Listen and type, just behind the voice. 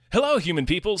Hello, human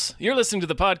peoples. You're listening to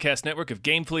the podcast network of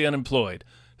Gamefully Unemployed.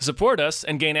 To support us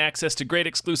and gain access to great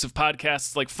exclusive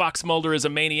podcasts like Fox Mulder is a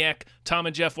Maniac, Tom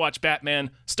and Jeff Watch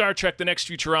Batman, Star Trek The Next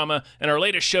Futurama, and our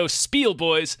latest show, Spiel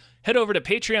Boys, head over to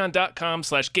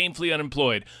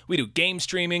patreon.com/gamefullyunemployed. We do game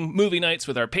streaming, movie nights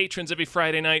with our patrons every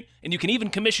Friday night, and you can even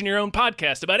commission your own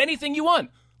podcast about anything you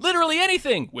want. Literally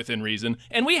anything, within reason,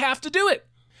 and we have to do it.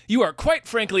 You are quite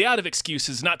frankly out of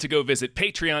excuses not to go visit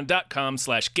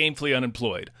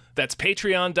patreon.com/gamefullyunemployed. That's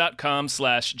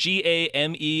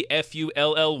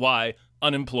patreon.com/GAMEFULLY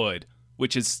unemployed,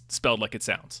 which is spelled like it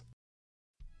sounds.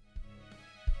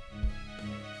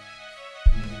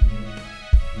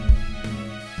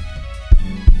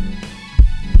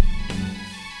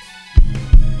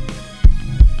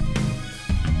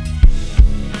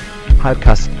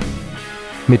 Halbkast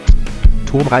mit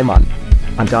Tom Reimann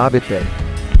und David Bell.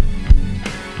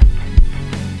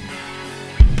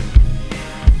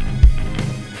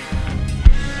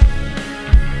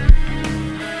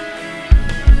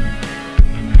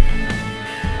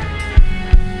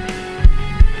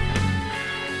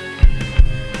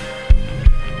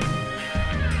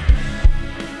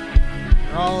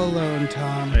 We're all alone,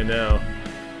 Tom. I know.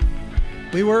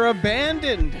 We were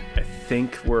abandoned. I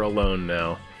think we're alone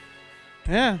now.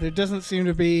 Yeah, there doesn't seem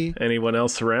to be Anyone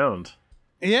else around?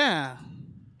 Yeah.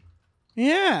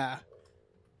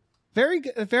 Very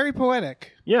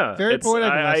poetic. Yeah. Very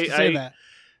poetic of us to say that.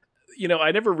 You know,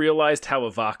 I never realized how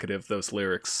evocative those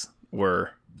lyrics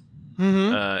were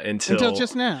until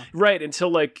just now. Right,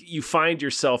 until like you find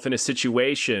yourself in a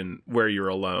situation where you're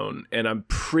alone, and I'm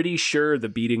pretty sure the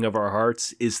beating of our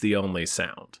hearts is the only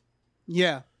sound.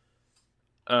 Yeah.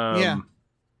 Yeah.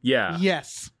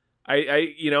 Yes.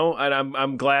 I you know, and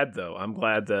I'm glad though. I'm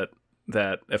glad that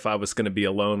if I was going to be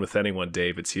alone with anyone,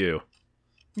 Dave, it's you.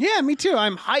 Yeah, me too.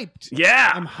 I'm hyped.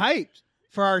 Yeah. I'm hyped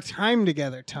for our time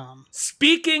together, Tom.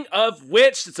 Speaking of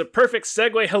which, it's a perfect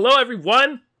segue. Hello,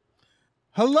 everyone.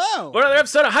 Hello. Another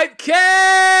episode of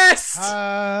Hypecast.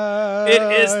 It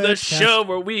is the show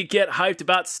where we get hyped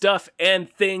about stuff and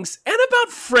things and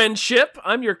about friendship.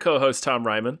 I'm your co-host, Tom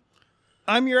Ryman.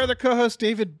 I'm your other co-host,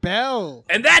 David Bell.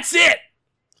 And that's it.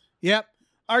 Yep.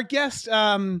 Our guest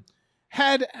had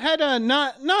a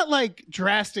not like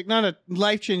drastic, not a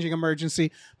life-changing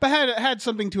emergency, but had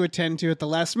something to attend to at the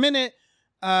last minute.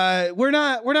 We're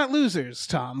not losers,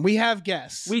 Tom. We have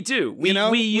guests. We do. We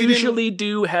we usually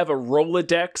do have a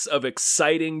Rolodex of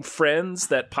exciting friends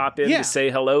that pop in to say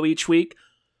hello each week.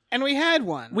 And we had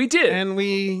one. We did. And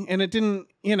it didn't,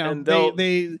 And they'll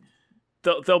be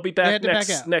back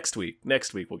next week.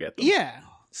 Next week we'll get them. Yeah.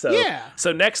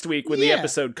 So next week when the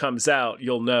episode comes out,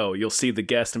 you'll see the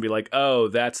guest and be like, "Oh,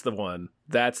 that's the one.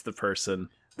 That's the person.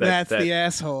 That's the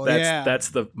asshole. That's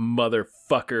the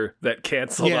motherfucker that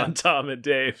canceled on Tom and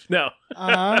Dave." No.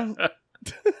 I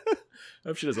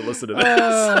hope she doesn't listen to this.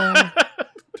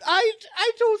 I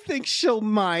don't think she'll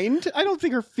mind. I don't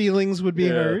think her feelings would be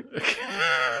hurt.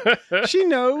 She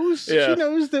knows. Yeah. She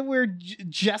knows that we're in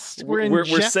jest.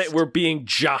 We're being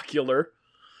jocular.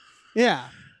 Yeah.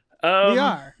 We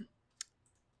are.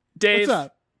 Dave, what's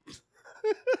up?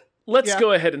 Let's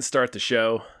go ahead and start the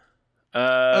show.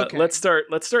 Okay. Let's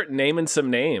start naming some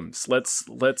names. Let's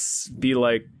be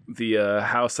like the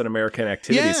House Un-American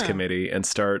Activities Committee and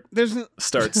start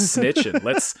snitching.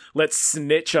 Let's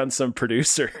snitch on some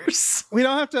producers. We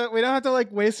don't have to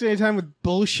like waste any time with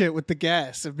bullshit with the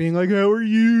guests of being like, "How are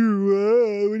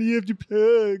you? What do you have to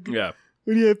plug? Yeah.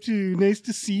 What do you have to? Nice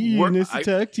to see you. Nice to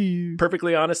talk to you."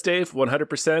 Perfectly honest, Dave.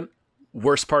 100%.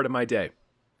 Worst part of my day.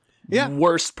 Yeah.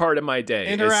 Worst part of my day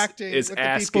interacting is with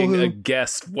asking the people a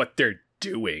guest what they're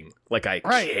doing. Like I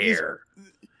care.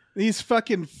 These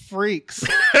fucking freaks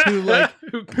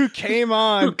who came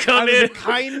on who come out in of the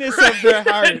kindness of their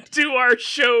heart and do our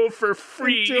show for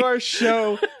free. Do our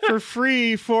show for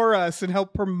free for us and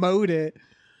help promote it.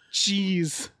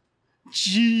 Jeez.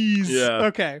 Yeah.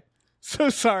 Okay. So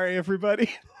sorry, everybody.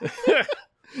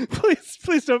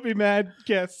 Please don't be mad,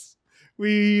 guests.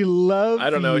 We love.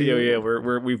 I don't know. you. Yeah.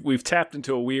 We've tapped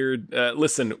into a weird.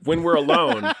 Listen, when we're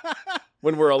alone,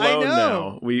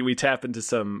 now, we tap into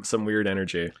some weird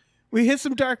energy. We hit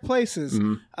some dark places.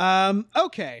 Mm-hmm.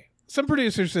 Okay, some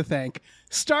producers to thank.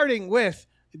 Starting with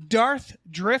Darth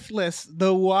Driftless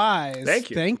the Wise. Thank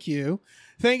you.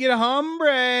 Thank you to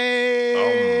Hombre.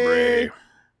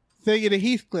 Thank you to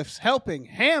Heathcliff's Helping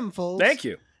Handfuls. Thank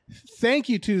you. Thank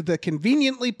you to the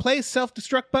conveniently placed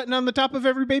self-destruct button on the top of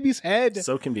every baby's head.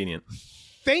 So convenient.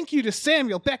 Thank you to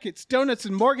Samuel Beckett's Donuts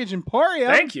and Mortgage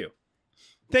Emporium. Thank you.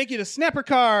 Thank you to Snapper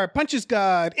Car, Punches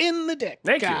God in the Dick.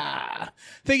 Thank you.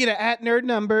 Thank you to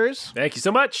 @NerdNumbers. Thank you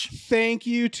so much. Thank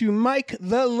you to Mike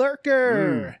the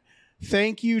Lurker.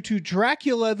 Thank you to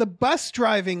Dracula, the bus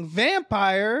driving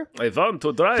vampire. I want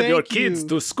to drive Thank your kids you.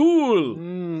 to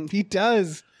school. He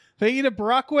does. Thank you to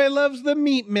Brockway Loves the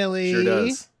Meat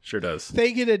Millie. Sure does.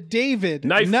 Thank you to David.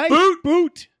 Knife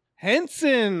Boot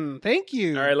Henson. Thank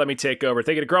you. All right, let me take over.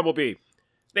 Thank you to Grumblebee.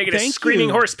 Thank you to Thank Screaming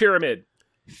you. Horse Pyramid.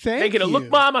 Thank you to Look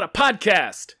Mom on a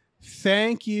podcast.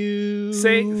 Thank you.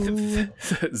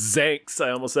 Zanks,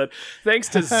 I almost said. Thanks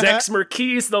to Zex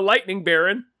Merkees, the Lightning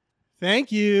Baron.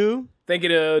 Thank you. Thank you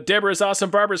to Deborah's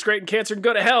Awesome, Barbara's Great, and Cancer and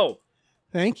Go to Hell.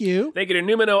 Thank you. Thank you to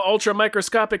Numino Ultra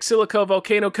Microscopic Silico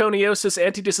Volcano Coniosis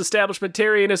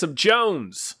Anti-Disestablishmentarianism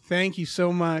Jones. Thank you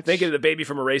so much. Thank you to the baby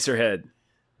from Eraserhead.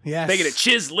 Yes. Thank you to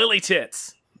Chiz Lily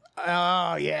Tits.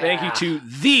 Oh, yeah. Thank you to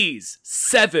these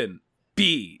 7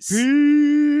 Bs.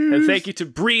 And thank you to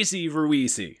Breezy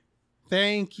Ruizy.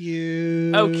 Thank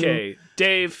you. Okay,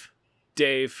 Dave.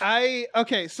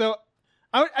 Okay, so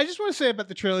I just want to say about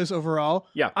the trailers overall.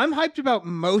 Yeah. I'm hyped about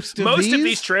most of Most these. of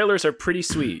these trailers are pretty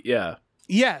sweet, yeah.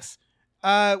 Yes.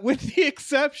 With the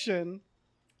exception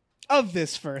of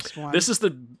this first one. This is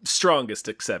the strongest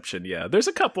exception, yeah. There's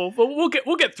a couple, but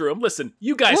we'll get through them. Listen,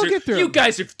 you guys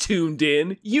are tuned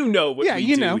in. You know what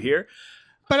we do here.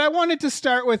 But I wanted to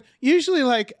start with usually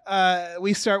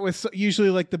we start with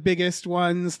the biggest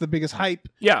ones, the biggest hype.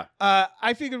 Yeah.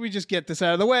 I figured we just get this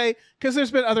out of the way because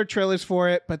there's been other trailers for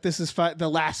it, but this is the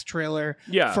last trailer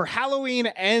for Halloween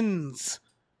Ends.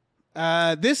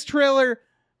 This trailer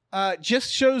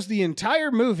just shows the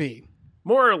entire movie.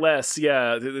 More or less,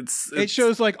 yeah. It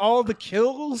shows like all the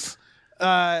kills.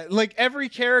 Like every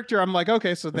character, I'm like,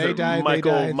 okay, so they died.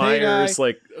 Michael Myers,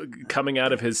 like coming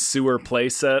out of his sewer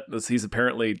playset. He's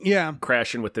apparently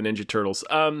crashing with the Ninja Turtles.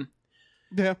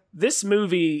 This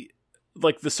movie,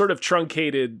 like the sort of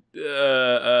truncated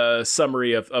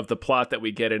summary of the plot that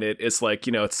we get in it is like,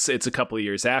 it's a couple of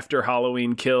years after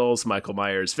Halloween Kills. Michael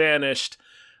Myers vanished.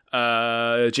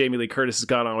 Jamie Lee Curtis has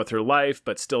gone on with her life,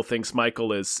 but still thinks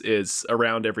Michael is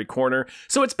around every corner.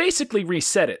 So it's basically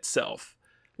reset itself.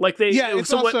 Like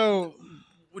it's also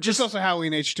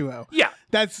Halloween H2O. Yeah,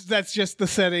 that's just the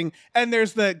setting. And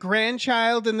there's the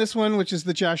grandchild in this one, which is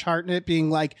the Josh Hartnett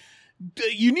being like,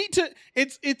 you need to.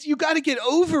 You got to get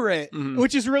over it,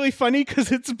 which is really funny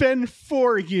because it's been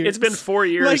 4 years. It's been 4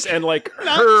 years, and like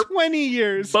not 20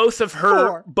 years. Both of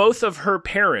her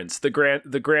parents, the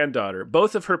granddaughter,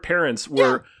 both of her parents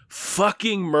were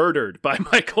fucking murdered by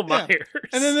Michael Myers.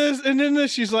 And then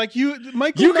she's like, you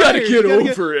got to get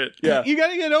over it. Yeah, you got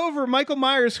to get over Michael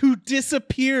Myers, who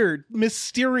disappeared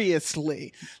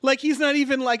mysteriously. Like he's not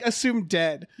even like assumed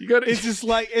dead. It's just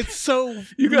like it's so.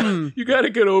 You got to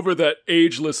get over that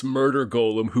ageless murder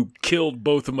golem who killed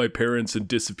both of my parents and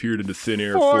disappeared into thin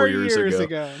air 4 years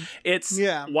ago. It's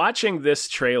watching this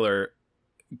trailer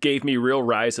gave me real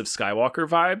Rise of Skywalker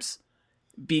vibes.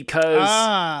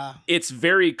 Because it's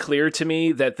very clear to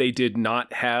me that they did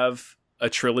not have a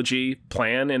trilogy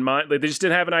plan in mind. Like, they just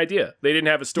didn't have an idea. They didn't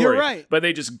have a story. You're right. But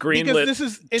they just greenlit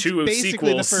it's two basically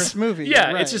sequels. The first movie.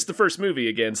 Yeah, it's just the first movie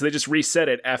again. So they just reset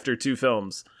it after 2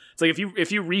 films. It's like if you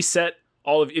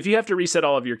have to reset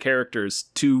all of your characters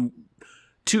two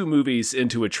movies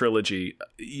into a trilogy,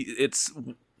 it's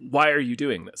why are you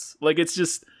doing this? Like, it's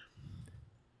just.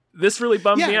 This really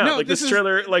bummed me out. No, like this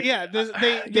trailer, like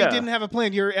they didn't have a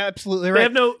plan. You're absolutely right. They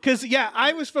have no because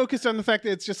I was focused on the fact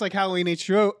that it's just like Halloween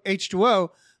H2O.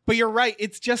 But you're right.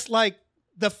 It's just like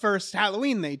the first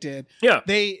Halloween they did. Yeah,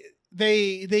 they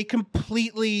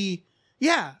completely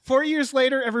 4 years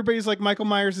later, everybody's like Michael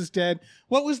Myers is dead.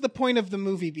 What was the point of the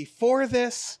movie before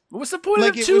this? What was the point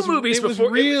of 2 movies it before?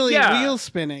 Was really wheel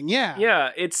spinning.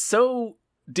 Yeah, it's so.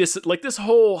 Like this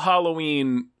whole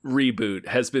Halloween reboot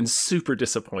has been super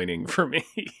disappointing for me.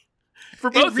 For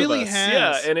both of us. It really has.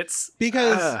 Yeah, and it's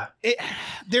because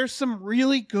there's some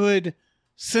really good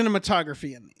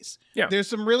cinematography in these. Yeah. There's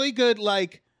some really good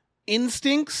like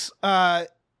instincts throughout,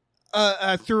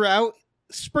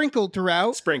 sprinkled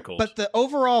throughout. But the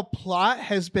overall plot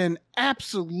has been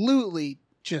absolutely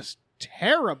just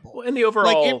terrible. Well, and the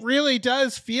overall it really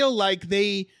does feel like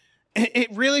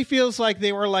it really feels like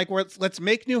they were like, let's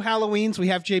make new Halloweens. We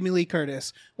have Jamie Lee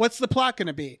Curtis. What's the plot going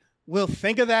to be? We'll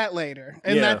think of that later.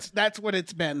 And that's what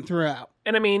it's been throughout.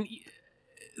 And I mean,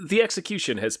 the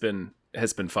execution has been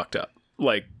fucked up.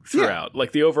 Like throughout,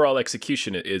 like the overall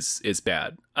execution is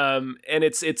bad. And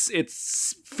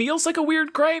it's feels like a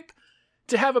weird gripe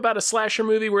to have about a slasher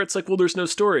movie where it's like, well, there's no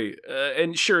story.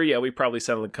 And sure, we probably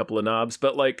sound like a couple of knobs,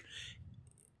 but like.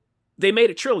 They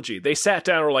made a trilogy. They sat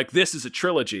down and were like, this is a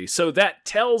trilogy. So that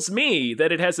tells me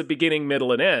that it has a beginning,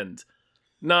 middle, and end.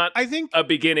 Not a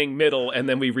beginning, middle, and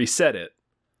then we reset it.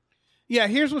 Yeah,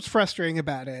 here's what's frustrating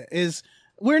about it is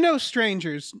we're no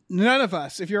strangers. None of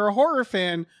us. If you're a horror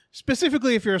fan,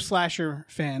 specifically if you're a slasher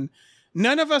fan,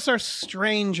 none of us are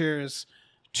strangers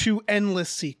to endless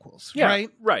sequels, right?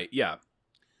 Right, yeah.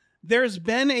 There's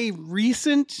been a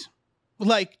recent,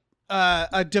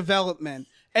 a development,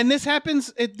 and this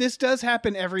happens. This does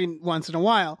happen every once in a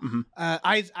while. Mm-hmm.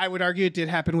 I would argue it did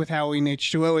happen with Halloween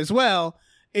H2O as well.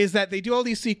 Is that they do all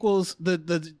these sequels,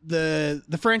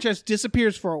 the franchise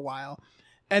disappears for a while,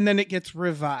 and then it gets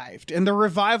revived, and the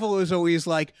revival is always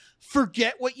like,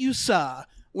 forget what you saw.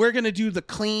 We're gonna do the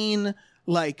clean,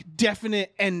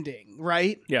 definite ending,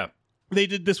 right? Yeah. They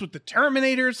did this with the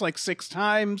Terminators 6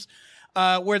 times,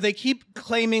 where they keep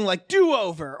claiming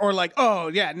do-over or oh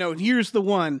yeah, no, here's the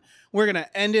one. We're going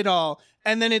to end it all.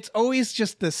 And then it's always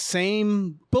just the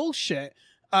same bullshit.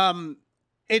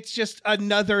 It's just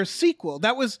another sequel.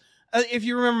 That was, if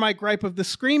you remember my gripe of the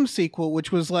Scream sequel,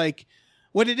 which was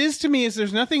what it is to me is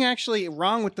there's nothing actually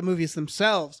wrong with the movies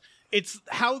themselves. It's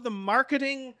how the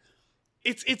marketing...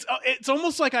 It's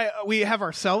almost like we have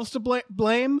ourselves to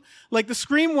blame. The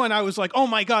Scream one, I was like, oh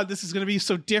my God, this is going to be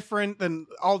so different than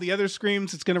all the other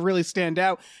Screams. It's going to really stand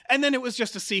out. And then it was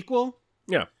just a sequel.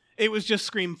 Yeah. It was just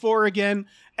Scream 4 again.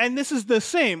 And this is the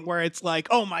same, where it's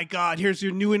oh my God, here's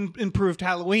your new improved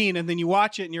Halloween. And then you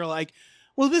watch it and you're like,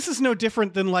 well, this is no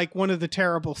different than one of the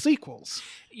terrible sequels.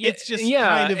 It's just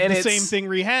kind of the same thing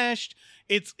rehashed.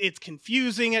 It's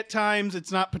confusing at times.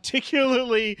 It's not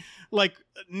particularly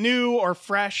new or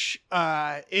fresh.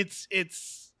 It's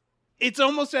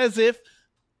almost as if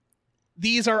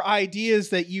these are ideas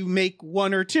that you make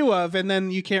one or two of, and then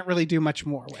you can't really do much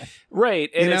more with. Right,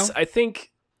 and I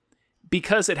think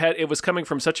because it was coming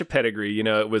from such a pedigree.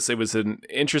 It was an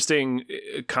interesting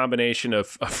combination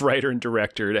of writer and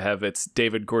director to have it's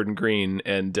David Gordon Green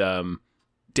and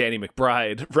Danny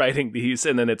McBride writing these,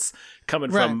 and then it's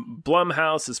coming from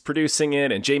Blumhouse is producing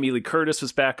it, and Jamie Lee Curtis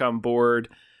was back on board.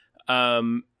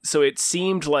 So it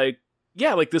seemed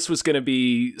this was going to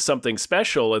be something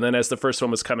special. And then as the first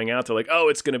one was coming out, they're oh,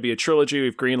 it's going to be a trilogy.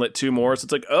 We've greenlit 2 more. So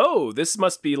it's oh, this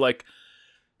must be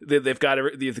they've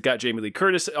got Jamie Lee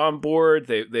Curtis on board.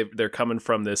 They're coming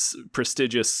from this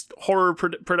prestigious horror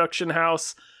production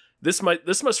house. This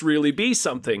must really be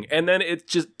something. And then it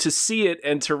just to see it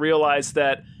and to realize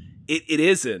that it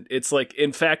isn't. It's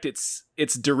in fact,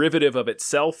 it's derivative of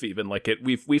itself. Even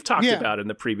we've talked about in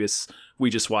the previous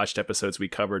We Just Watched episodes we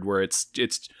covered, where it's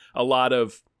a lot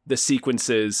of the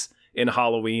sequences in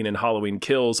Halloween and Halloween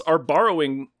Kills are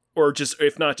borrowing, or just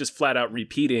if not just flat out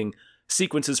repeating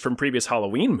sequences from previous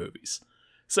Halloween movies.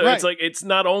 So it's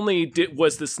not only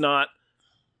was this not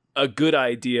a good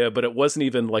idea, but it wasn't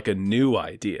even a new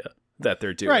idea that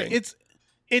they're doing. Right.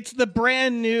 It's the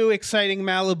brand new exciting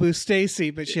Malibu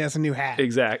Stacy, but she has a new hat.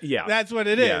 Exactly. Yeah. That's what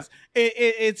it is.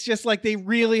 It's just they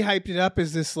really hyped it up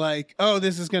as this oh,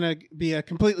 this is going to be a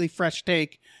completely fresh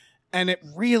take, and it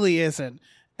really isn't.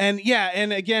 And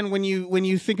and again, when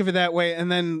you think of it that way, and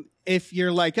then if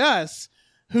you're like us,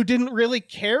 who didn't really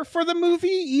care for the movie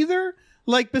either,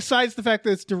 besides the fact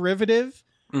that it's derivative,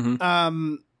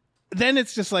 then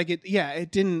it's just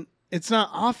it's not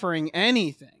offering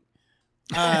anything.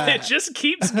 It just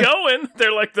keeps going.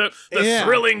 They're the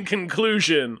thrilling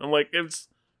conclusion. I'm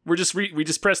we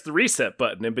just pressed the reset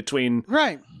button in between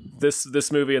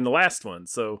this movie and the last one.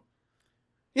 So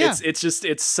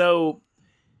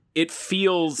it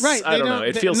feels I don't know.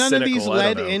 It feels none cynical. of these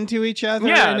led into each other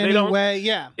in any way.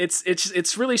 Yeah,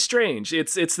 it's really strange.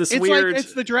 It's this it's weird.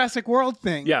 It's the Jurassic World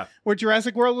thing. Yeah, where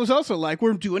Jurassic World was also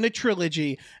we're doing a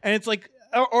trilogy, and it's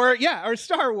or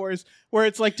Star Wars, where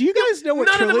it's do you guys know what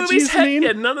trilogies mean?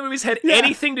 None of the movies had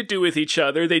anything to do with each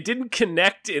other. They didn't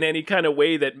connect in any kind of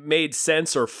way that made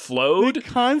sense or flowed. They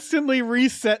constantly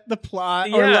reset the plot,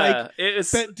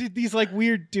 did these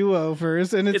weird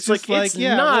do-overs, and it's just what's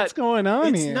going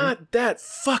on here? It's not that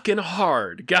fucking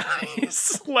hard,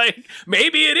 guys.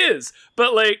 Maybe it is,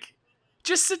 but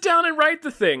just sit down and write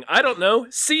the thing. I don't know.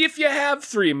 See if you have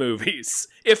 3 movies.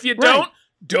 If you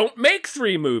don't make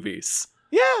 3 movies.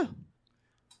 Yeah.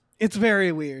 It's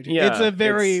very weird. Yeah, it's a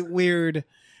very weird...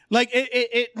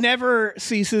 it never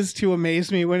ceases to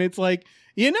amaze me when it's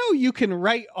you can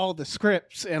write all the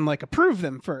scripts and approve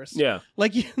them first. Yeah.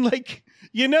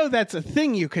 That's a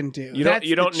thing you can do. You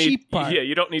don't need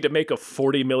to make a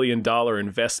 $40 million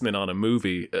investment on a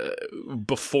movie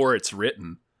before it's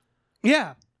written.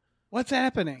 Yeah. What's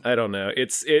happening? I don't know.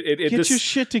 Get your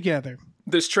shit together.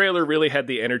 This trailer really had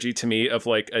the energy to me of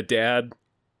a dad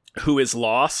who is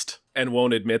lost and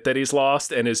won't admit that he's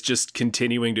lost and is just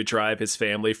continuing to drive his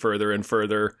family further and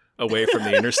further away from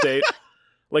the interstate.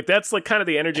 That's kind of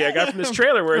the energy I got from this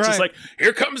trailer, where it's just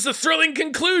here comes the thrilling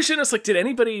conclusion. It's did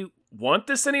anybody want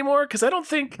this anymore, because I don't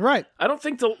think Right.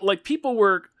 people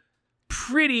were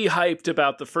pretty hyped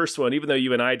about the first one, even though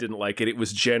you and I didn't like it. It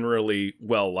was generally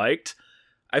well liked.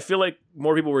 I feel like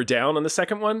more people were down on the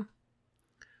second one.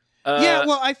 Yeah,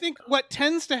 well, I think what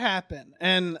tends to happen,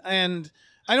 and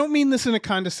I don't mean this in a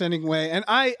condescending way, and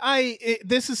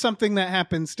this is something that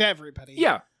happens to everybody.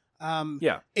 Yeah.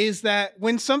 Is that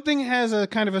when something has a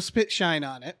kind of a spit shine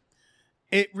on it,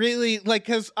 it really, like,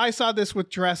 because I saw this with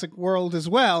Jurassic World as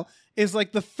well, is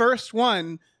like the first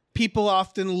one, people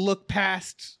often look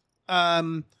past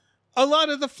a lot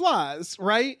of the flaws,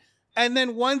 right? And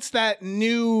then once that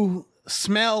new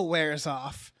smell wears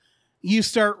off, you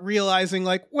start realizing,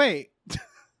 like, wait,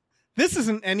 this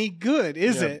isn't any good,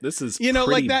 is it? This is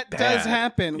like that bad. does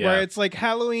happen, where it's like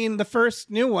Halloween, the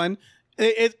first new one,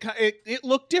 it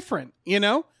looked different,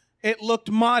 it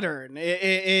looked modern,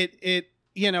 it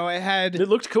had, It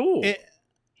looked cool.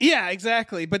 Yeah,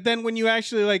 exactly. But then when you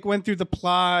actually like went through the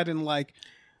plot and like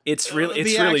it's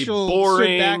really actual boring.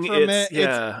 sit back from it,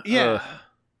 Yeah.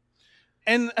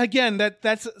 And again,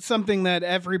 that's something that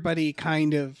everybody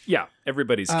kind of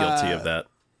everybody's guilty of that.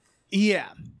 Yeah.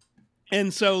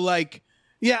 And so like,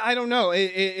 I don't know.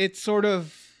 It's sort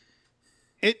of,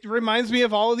 it reminds me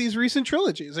of all of these recent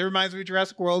trilogies. It reminds me of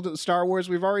Jurassic World, Star Wars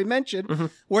we've already mentioned,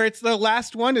 where it's the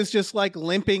last one is just like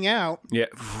limping out. Yeah,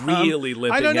 really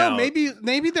limping out. I don't know.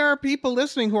 Maybe there are people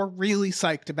listening who are really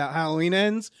psyched about Halloween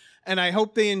Ends, and I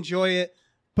hope they enjoy it.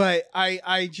 But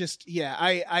I've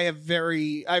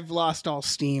lost all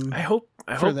steam. I hope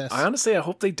this. I honestly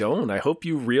hope they don't. I hope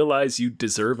you realize you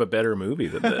deserve a better movie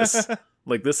than this.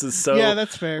 Like, this is so... Yeah,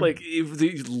 that's fair. Like, if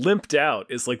the limped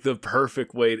out is, like, the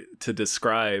perfect way to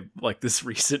describe, like, this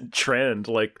recent trend.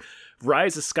 Like,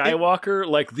 Rise of Skywalker,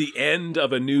 like, the end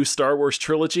of a new Star Wars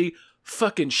trilogy,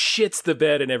 fucking shits the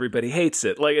bed and everybody hates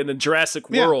it. Like, and then Jurassic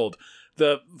World,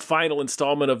 the final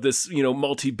installment of this,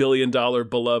 multi-billion-dollar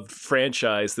beloved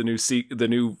franchise, the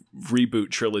new reboot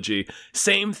trilogy.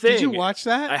 Same thing. Did you watch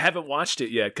that? I haven't watched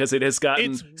it yet because it has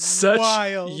gotten such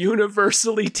wild.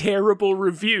 Universally terrible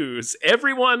reviews.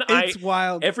 Everyone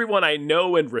wild. Everyone I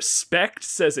know and respect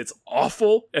says it's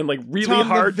awful and like really Tom,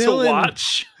 hard to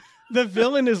watch. The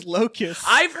villain is Locust.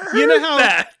 I've heard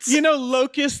that.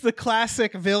 Locust, the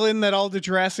classic villain that all the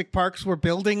Jurassic Parks were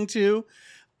building to,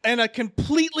 and a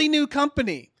completely new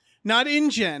company, not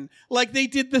InGen. Like, they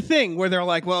did the thing where they're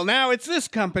like, well, now it's this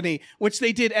company, which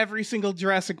they did every single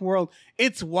Jurassic World.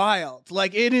 It's wild.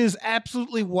 Like, it is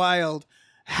absolutely wild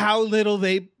how little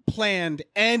they planned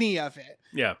any of it.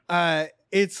 Yeah. I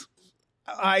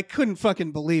couldn't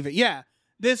fucking believe it. Yeah.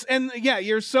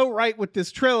 You're so right with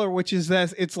this trailer, which is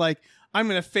that it's like, I'm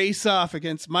going to face off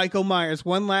against Michael Myers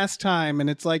one last time. And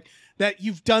it's like that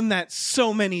you've done that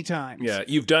so many times. Yeah,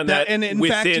 you've done that and in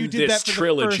within fact, you did this that for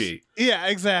trilogy. Yeah,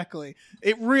 exactly.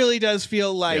 It really does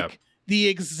feel like the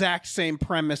exact same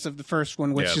premise of the first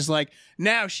one, which is like,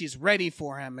 now she's ready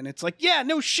for him. And it's like, yeah,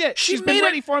 no shit. She's been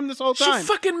ready for him this whole time. She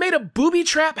fucking made a booby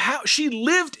trap house. She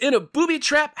lived in a booby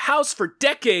trap house for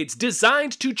decades,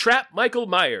 designed to trap Michael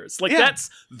Myers. Like,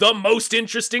 that's the most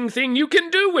interesting thing you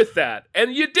can do with that.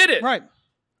 And you did it. Right.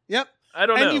 Yep. I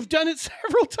don't know. And you've done it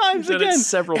several times You've done again. it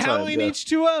several times, Halloween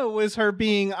H2O was her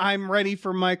being, I'm ready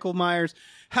for Michael Myers.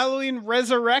 Halloween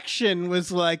Resurrection was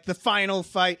like the final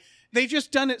fight. They've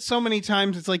just done it so many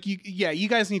times. It's like, you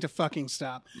guys need to fucking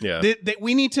stop. Yeah.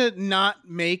 We need to not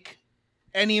make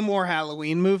any more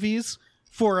Halloween movies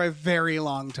for a very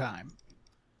long time.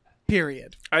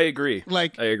 Period. I agree.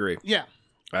 I agree. Yeah.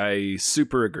 I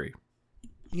super agree.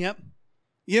 Yep.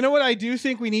 You know what I do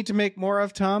think we need to make more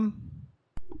of, Tom?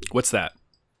 What's that?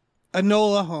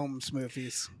 Enola Holmes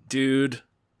movies. Dude,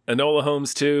 Enola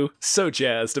Holmes 2. So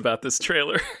jazzed about this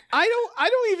trailer. I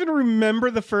don't even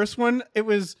remember the first one.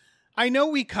 I know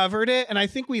we covered it and I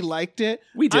think we liked it.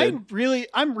 We did.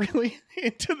 I'm really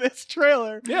into this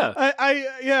trailer. Yeah.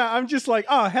 I'm just like,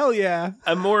 oh hell yeah.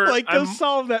 Go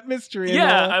solve that mystery.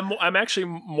 Yeah, I'm actually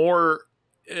more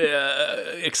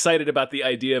excited about the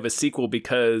idea of a sequel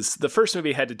because the first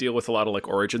movie had to deal with a lot of like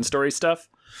origin story stuff.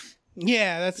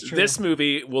 Yeah, that's true. This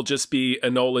movie will just be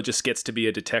Enola just gets to be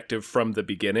a detective from the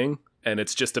beginning, and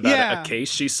it's just about a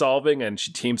case she's solving, and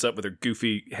she teams up with her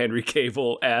goofy Henry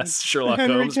Cavill ass Sherlock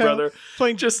Holmes brother,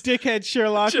 playing just dickhead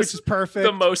Sherlock, which is perfect.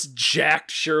 The most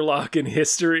jacked Sherlock in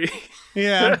history.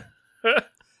 Yeah,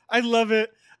 I love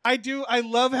it. I do. I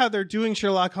love how they're doing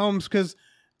Sherlock Holmes because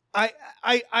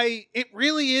it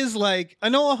really is like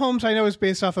Enola Holmes. I know is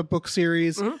based off a book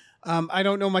series. Mm-hmm. I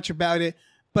don't know much about it.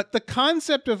 But the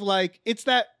concept of like, it's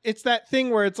that thing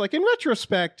where it's like, in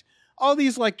retrospect, all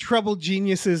these like troubled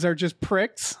geniuses are just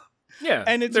pricks. Yeah.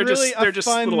 And it's they're really just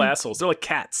fun... little assholes. They're like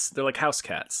cats. They're like house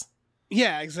cats.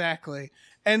 Yeah, exactly.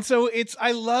 And so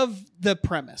I love the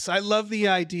premise. I love the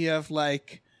idea of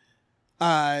like,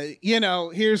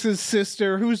 here's his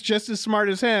sister who's just as smart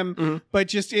as him, but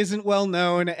just isn't well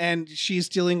known, and she's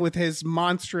dealing with his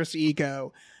monstrous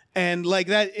ego. And like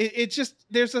that, it just,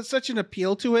 there's such an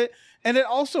appeal to it. And it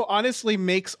also honestly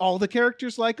makes all the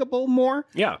characters likable more.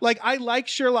 Yeah. Like, I like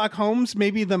Sherlock Holmes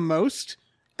maybe the most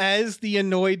as the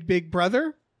annoyed big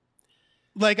brother.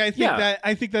 Like, I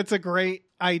think that's a great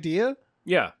idea.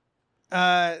 Yeah.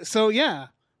 So yeah,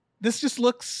 this just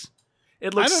looks, I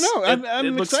don't know.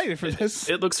 I'm excited for this.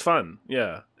 It looks fun.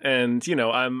 Yeah. And,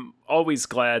 I'm always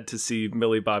glad to see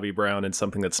Millie Bobby Brown in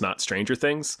something that's not Stranger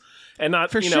Things. And not,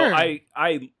 For sure.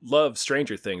 I love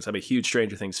Stranger Things. I'm a huge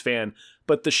Stranger Things fan.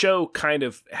 But the show kind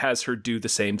of has her do the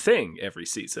same thing every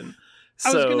season.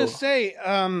 I was going to say,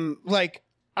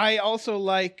 I also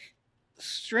like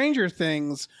Stranger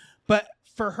Things, but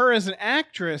for her as an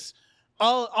actress,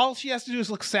 all she has to do is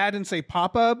look sad and say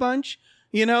 "Papa" a bunch,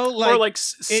 like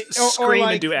scream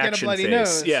and do action face.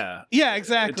 Nose. Yeah,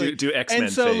 exactly. Do X-Men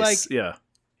and so, face. Yeah,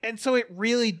 and so it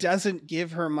really doesn't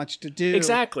give her much to do.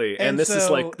 Exactly, and this is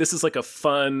like a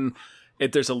fun.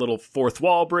 There's a little fourth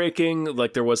wall breaking,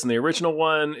 like there was in the original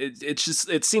one. It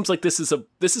seems like this is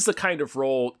the kind of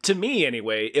role, to me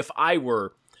anyway. If I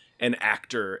were an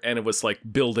actor and it was like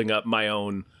building up my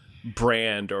own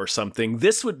brand or something,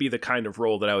 this would be the kind of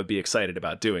role that I would be excited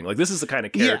about doing. Like, this is the kind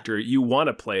of character you want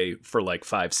to play for like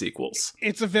 5 sequels.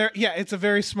 It's a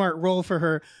very smart role for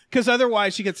her, because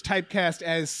otherwise she gets typecast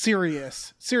as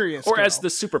serious or girl. as the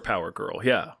superpower girl.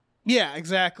 Yeah,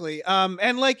 exactly.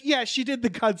 And she did the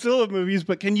Godzilla movies,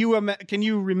 but can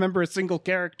you remember a single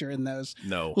character in those?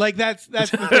 No. Like, that's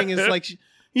the thing, is like,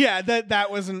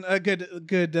 that wasn't a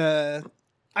good.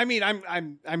 I mean,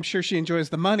 I'm sure she enjoys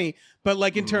the money, but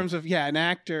like in terms of an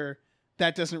actor,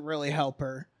 that doesn't really help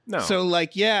her. No. So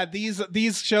like,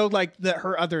 these show like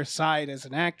her other side as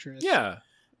an actress. Yeah.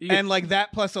 And like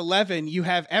that plus 11, you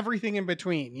have everything in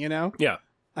between. Yeah.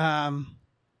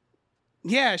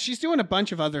 Yeah, she's doing a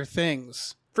bunch of other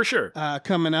things for sure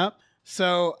coming up.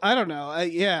 So I don't know.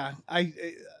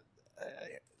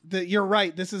 You're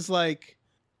right. This is like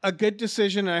a good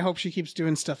decision, and I hope she keeps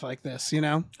doing stuff like this.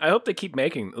 I hope they keep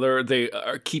making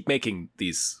keep making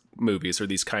these movies or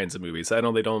these kinds of movies. I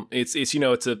know they don't. It's it's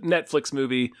a Netflix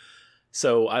movie,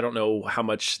 so I don't know how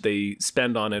much they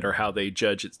spend on it or how they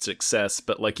judge its success.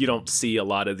 But like, you don't see a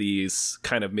lot of these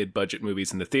kind of mid-budget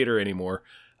movies in the theater anymore.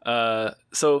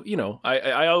 So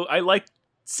I like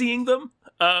seeing them.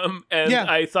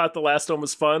 I thought the last one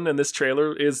was fun, and this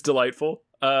trailer is delightful.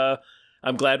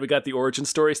 I'm glad we got the origin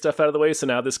story stuff out of the way, so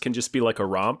now this can just be like a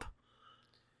romp.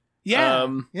 Yeah.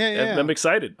 I'm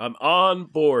excited. I'm on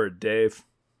board, Dave.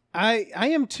 I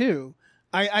am too.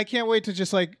 I can't wait to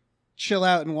just like chill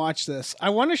out and watch this. I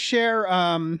want to share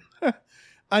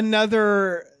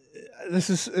another. This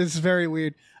is very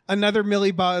weird. Another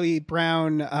Millie Bobby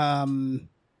Brown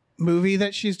movie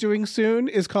that she's doing soon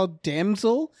is called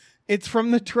Damsel. It's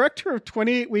from the director of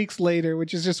 28 Weeks Later,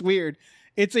 which is just weird.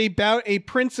 It's about a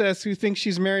princess who thinks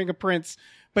she's marrying a prince,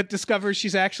 but discovers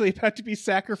she's actually about to be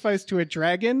sacrificed to a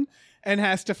dragon and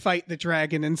has to fight the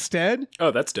dragon instead.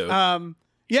 Oh, that's dope.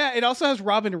 It also has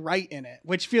Robin Wright in it,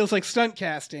 which feels like stunt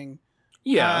casting.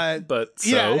 Yeah,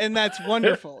 and that's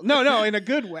wonderful. No, in a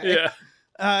good way.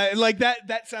 Yeah. Like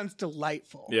that sounds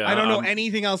delightful. Yeah, I don't know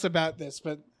anything else about this,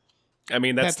 but I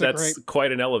mean, that's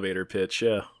quite an elevator pitch.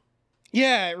 Yeah.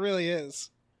 Yeah, it really is.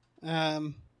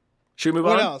 Should we move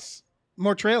on? What else?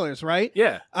 More trailers, right?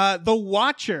 Yeah. The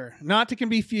Watcher, not to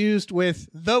be confused with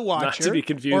The Watcher. Not to be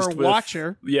confused with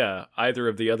Watcher. Yeah, either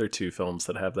of the other 2 films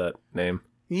that have that name.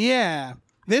 Yeah.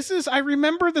 I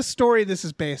remember the story this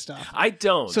is based off. I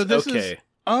don't. So this is.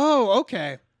 Oh,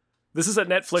 okay. This is a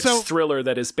Netflix thriller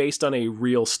that is based on a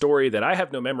real story that I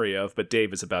have no memory of, but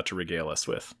Dave is about to regale us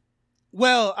with.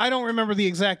 Well, I don't remember the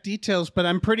exact details, but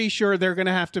I'm pretty sure they're going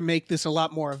to have to make this a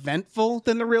lot more eventful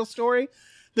than the real story.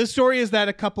 The story is that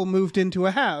a couple moved into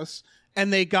a house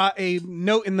and they got a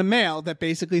note in the mail that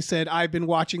basically said, "I've been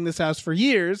watching this house for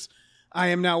years. I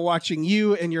am now watching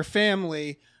you and your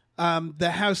family.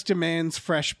 The house demands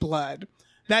fresh blood."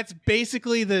 That's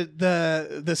basically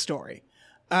the story.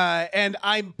 And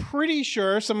I'm pretty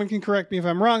sure, someone can correct me if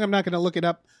I'm wrong, I'm not going to look it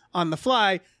up on the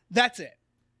fly. That's it.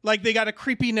 Like, they got a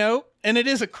creepy note, and it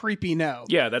is a creepy note.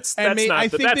 Yeah, I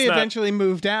think they eventually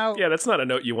moved out. Yeah, that's not a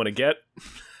note you want to get.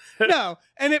 No,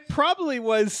 and it probably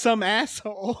was some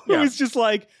asshole who was just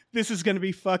like, "This is going to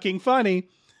be fucking funny."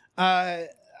 I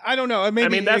don't know.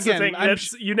 Maybe, that's the thing.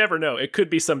 You never know. It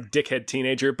could be some dickhead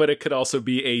teenager, but it could also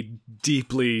be a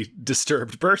deeply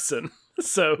disturbed person.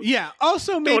 So yeah.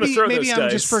 Also, maybe I'm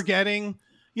just forgetting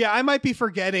Yeah, I might be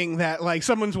forgetting that like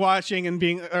someone's watching and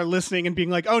or listening and being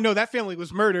like, "Oh no, that family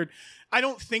was murdered." I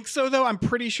don't think so though. I'm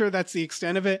pretty sure that's the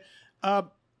extent of it.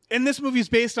 And this movie's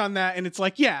based on that, and it's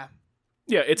like, yeah,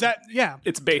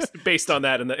 it's based on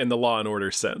that in the Law and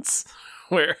Order sense,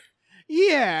 where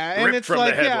and ripped it's from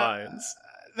like the headlines.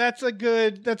 That's a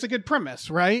good premise,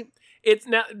 right? It's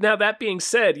now that being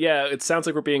said, yeah, it sounds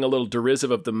like we're being a little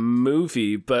derisive of the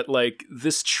movie, but like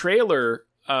this trailer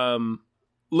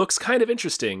looks kind of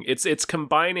interesting. It's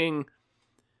combining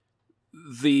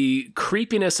the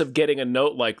creepiness of getting a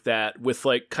note like that with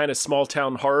like kind of small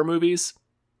town horror movies.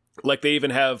 Like they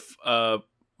even have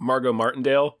Margot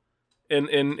Martindale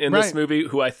in this movie,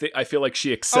 who I feel like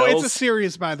she excels. Oh, it's a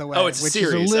series, by the way. Oh, it's a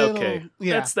series. Okay,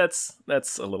 yeah.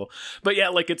 That's a little, but yeah,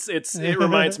 like it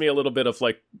reminds me a little bit of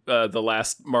like the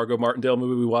last Margot Martindale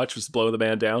movie we watched was Blow the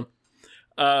Man Down,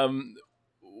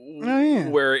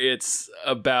 where it's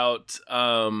about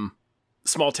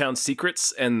small town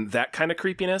secrets and that kind of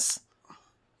creepiness.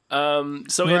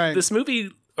 This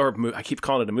movie. I keep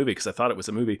calling it a movie because I thought it was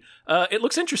a movie. It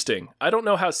looks interesting. I don't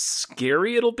know how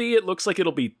scary it'll be. It looks like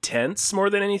it'll be tense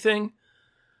more than anything.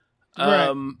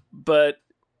 But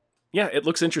yeah, it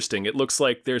looks interesting. It looks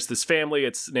like there's this family.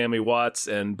 It's Naomi Watts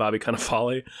and Bobby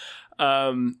Cannavale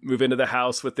move into the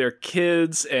house with their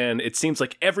kids, and it seems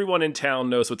like everyone in town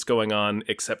knows what's going on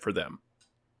except for them.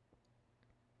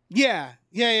 Yeah.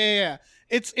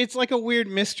 It's like a weird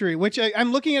mystery, which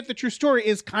I'm looking at the true story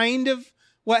is kind of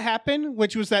what happened,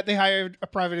 which was that they hired a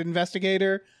private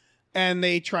investigator and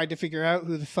they tried to figure out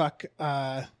who the fuck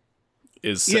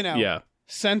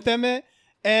sent them it.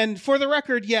 And for the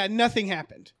record, nothing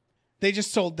happened. They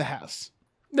just sold the house.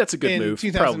 That's a good move.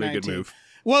 Probably a good move.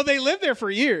 Well, they lived there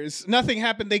for years. Nothing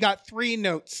happened. They got 3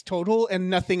 notes total and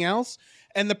nothing else.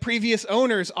 And the previous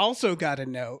owners also got a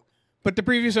note, but the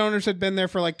previous owners had been there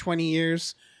for like 20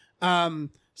 years.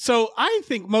 So I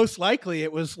think most likely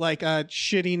it was like a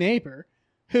shitty neighbor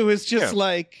who was just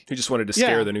who just wanted to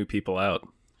scare the new people out.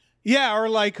 Yeah, or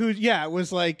like who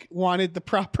was like wanted the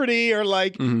property or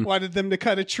like wanted them to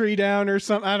cut a tree down or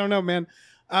something. I don't know, man.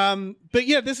 But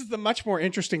yeah, this is the much more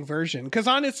interesting version because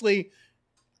honestly,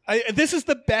 this is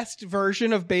the best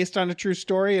version of based on a true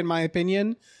story in my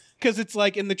opinion, because it's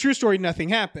like in the true story nothing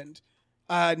happened,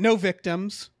 no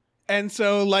victims, and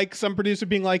so like some producer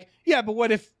being like, yeah, but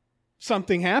what if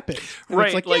something happened? And right,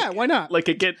 it's like, yeah, why not? Like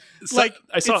it's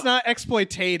not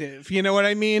exploitative, you know what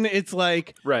I mean? It's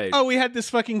like, right, oh, we had this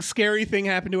fucking scary thing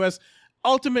happen to us,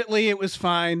 ultimately it was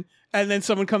fine, and then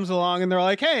someone comes along and they're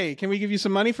like, hey, can we give you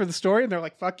some money for the story? And they're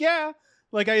like, fuck yeah.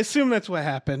 Like, I assume that's what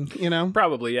happened, you know?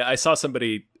 Probably, yeah. I saw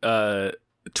somebody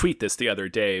tweet this the other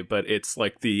day, but it's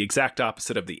like the exact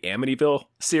opposite of the Amityville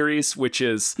series, which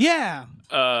is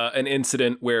an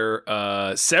incident where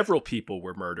several people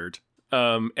were murdered.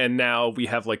 And now we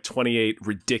have like 28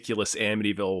 ridiculous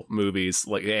Amityville movies,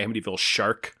 like Amityville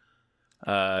Shark.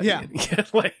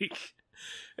 Like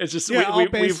it's just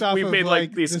we've made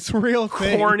like these this real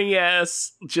corny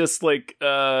ass, just like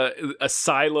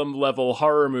asylum level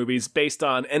horror movies based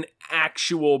on an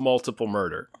actual multiple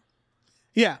murder.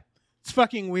 Yeah, it's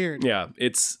fucking weird. Yeah,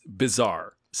 it's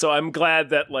bizarre. So I'm glad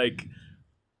that like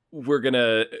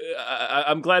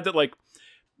I'm glad that like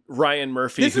Ryan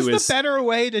Murphy, this is the better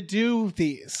way to do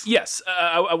these. Yes.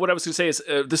 What I was going to say is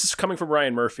this is coming from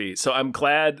Ryan Murphy. So I'm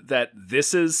glad that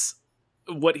this is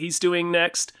what he's doing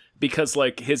next, because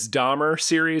like his Dahmer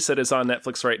series that is on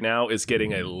Netflix right now is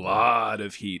getting a lot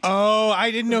of heat. Oh,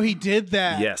 I didn't know he did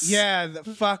that. Yes. Yeah.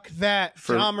 Fuck that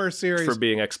Dahmer series. For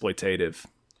being exploitative.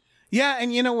 Yeah.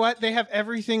 And you know what? They have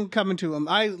everything coming to them.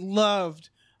 I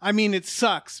mean, it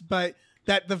sucks, but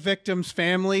that the victim's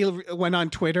family went on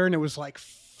Twitter and it was like,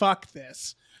 fuck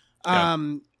this. Yeah.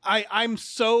 I'm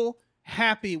so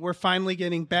happy we're finally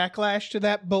getting backlash to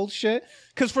that bullshit,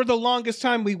 because for the longest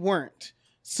time we weren't.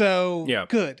 So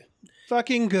good.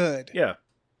 Fucking good. Yeah.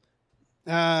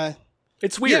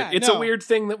 It's weird. It's a weird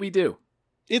thing that we do.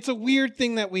 It's a weird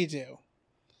thing that we do.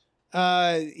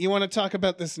 You want to talk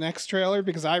about this next trailer?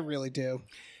 Because I really do.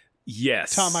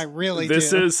 Yes. Tom, I really do. I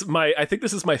think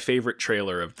this is my favorite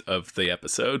trailer of the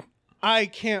episode. I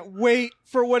can't wait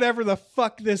for whatever the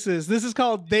fuck this is. This is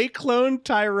called They Cloned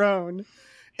Tyrone.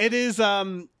 It is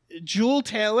Jewel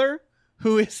Taylor,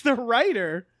 who is the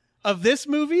writer of this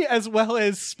movie, as well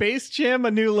as Space Jam: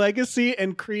 A New Legacy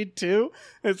and Creed 2.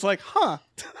 It's like, huh.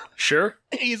 Sure.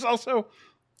 He's also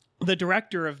the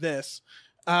director of this.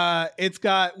 It's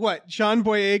got, John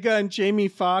Boyega and Jamie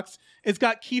Foxx. It's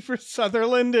got Kiefer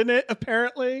Sutherland in it,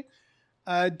 apparently.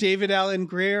 David Alan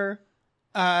Grier.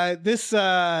 It's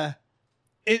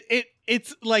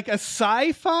like a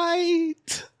sci-fi.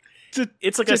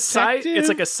 it's like detective?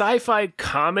 a sci-fi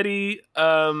comedy.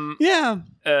 Yeah.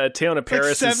 Teyonah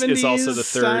Parris is also the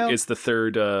 70s style.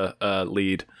 third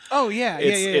lead. Oh yeah.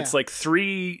 It's like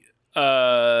three.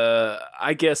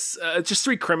 I guess just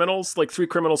three criminals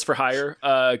for hire.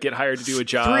 Get hired to do a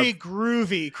job. Three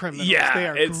groovy criminals. Yeah, they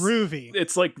are groovy.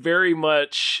 It's like very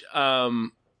much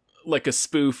like a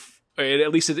spoof.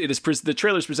 At least it is. The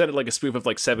trailer's presented like a spoof of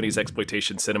like 70s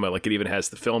exploitation cinema. Like it even has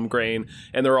the film grain,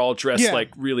 and they're all dressed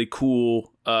like really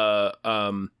cool.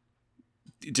 They're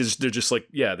dressed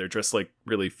like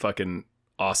really fucking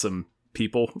awesome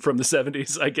people from the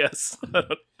 70s, I guess.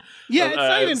 Yeah, it's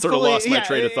not even sort fully, of lost my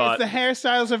train of thought. The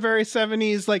hairstyles are very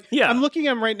 70s. Like, I'm looking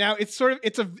at them right now. It's sort of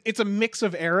it's a mix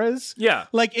of eras. Yeah,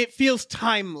 like it feels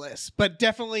timeless, but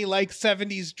definitely like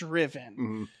 70s driven.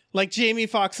 Mm-hmm. Like Jamie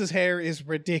Foxx's hair is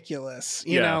ridiculous,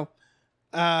 you know.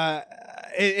 And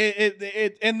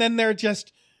then they're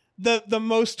just the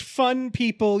most fun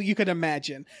people you could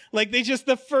imagine. Like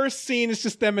the first scene is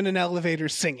just them in an elevator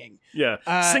singing. Yeah,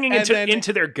 singing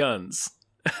into their guns.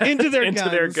 Into their into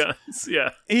guns. their guns.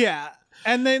 Yeah. Yeah.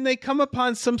 And then they come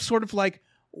upon some sort of like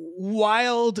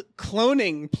wild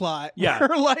cloning plot. Yeah.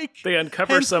 Where, like, they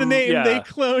uncover hence some the name, they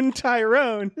clone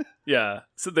Tyrone. Yeah.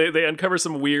 So they uncover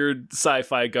some weird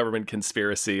sci-fi government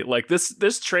conspiracy. Like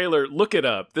this trailer, look it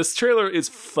up. This trailer is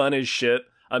fun as shit.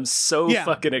 I'm so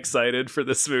fucking excited for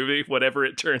this movie, whatever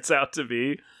it turns out to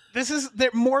be.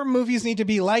 More movies need to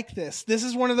be like this. This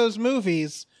is one of those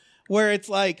movies where it's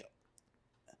like,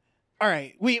 all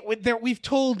right, we've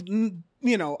told,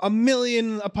 a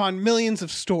million upon millions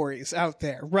of stories out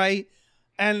there, right?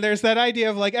 And there's that idea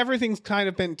of like everything's kind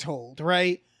of been told,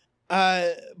 right?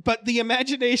 But the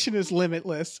imagination is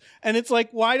limitless, and it's like,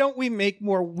 why don't we make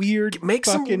more weird,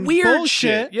 some weird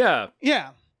bullshit? Shit? Yeah,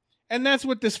 and that's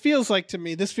what this feels like to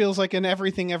me. This feels like an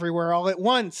Everything Everywhere All at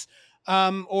Once,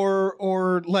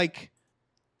 or like,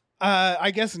 I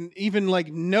guess even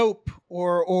like Nope,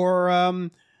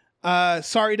 or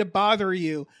Sorry to Bother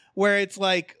You, where it's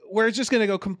like we're just gonna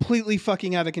go completely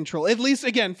fucking out of control. At least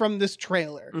again from this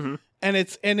trailer, and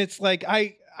it's like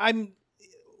I'm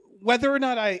whether or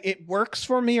not it works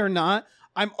for me or not,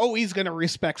 I'm always gonna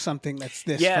respect something that's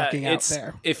this fucking out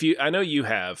there. I know you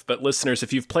have, but listeners,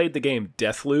 if you've played the game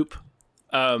Deathloop,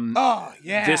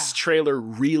 this trailer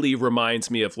really reminds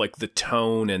me of like the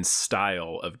tone and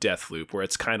style of Deathloop, where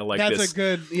it's kind of like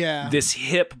this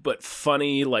hip but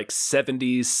funny like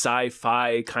 70s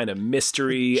sci-fi kind of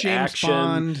mystery James action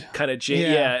Bond. kind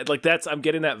of like I'm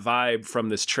getting that vibe from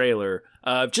this trailer.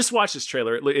 Just watch this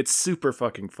trailer. It's super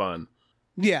fucking fun.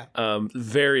 Yeah.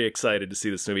 Very excited to see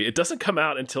this movie. It doesn't come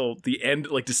out until the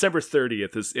end, like December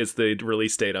 30th is the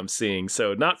release date I'm seeing,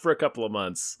 so not for a couple of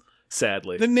months.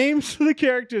 Sadly. The names of the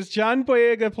characters: John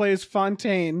Boyega plays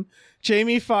Fontaine,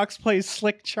 Jamie Foxx plays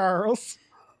Slick Charles.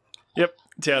 Yep.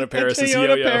 Teyonah Parris is Teyonah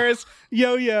Yo-Yo. Parris,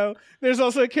 Yo-Yo. There's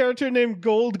also a character named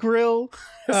Gold Grill.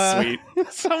 Sweet.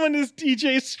 Someone is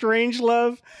DJ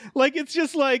Strangelove. Like, it's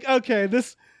just like, okay,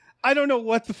 this, I don't know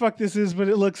what the fuck this is, but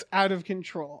it looks out of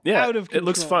control. Yeah, out of control. It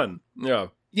looks fun. Yeah.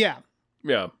 Yeah.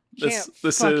 Yeah.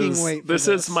 This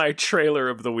is my trailer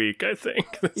of the week, I think.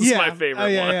 This is my favorite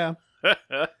one. Yeah.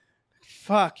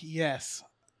 Fuck yes.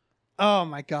 Oh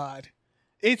my god.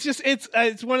 It's just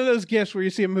it's one of those gifts where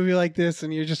you see a movie like this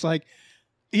and you're just like,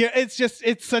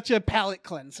 it's such a palate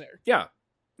cleanser. Yeah.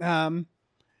 All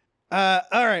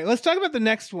right, let's talk about the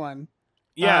next one.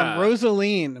 Yeah.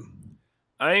 Rosaline.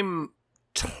 I'm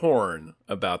torn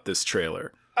about this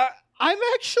trailer.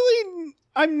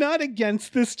 I'm not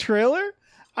against this trailer.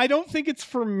 I don't think it's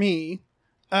for me.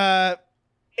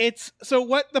 It's so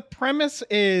what the premise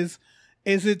is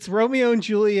it's Romeo and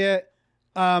Juliet.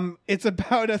 It's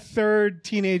about a third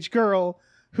teenage girl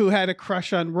who had a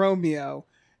crush on Romeo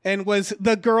and was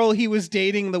the girl he was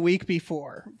dating the week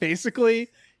before. Basically,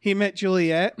 he met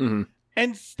Juliet. Mm-hmm.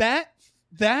 And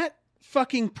that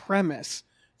fucking premise,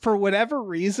 for whatever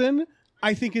reason,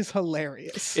 I think is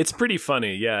hilarious. It's pretty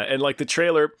funny, yeah. And like the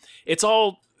trailer, it's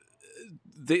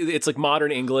like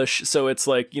modern English, so it's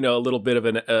like, a little bit of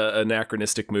an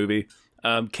anachronistic movie.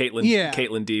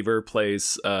 Caitlin Dever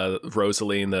plays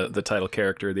Rosaline, the title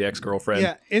character, the ex-girlfriend.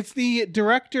 Yeah, it's the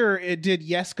director. It did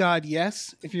Yes, God,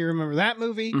 Yes, if you remember that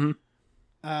movie. Mm-hmm.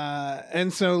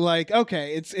 And so, like,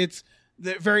 okay, it's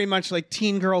very much like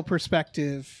teen girl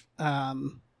perspective. I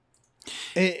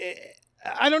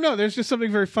don't know. There's just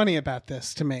something very funny about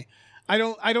this to me. I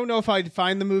don't know if I'd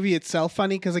find the movie itself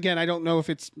funny because, again, I don't know if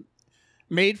it's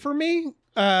made for me.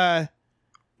 But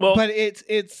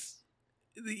it's.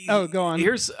 Oh, go on.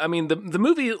 The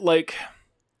movie, like,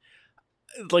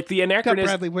 like the Got anachronism.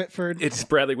 Bradley Whitford. It's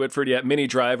Bradley Whitford. Yeah, Minnie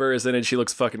Driver is in it. She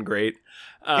looks fucking great.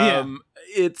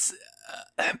 It's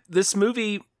this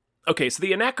movie. Okay, so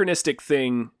the anachronistic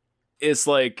thing is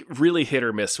like really hit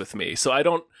or miss with me. So I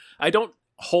don't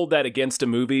hold that against a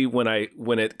movie when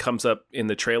it comes up in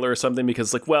the trailer or something,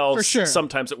 because like, well, For sure.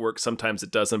 sometimes it works, sometimes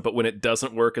it doesn't. But when it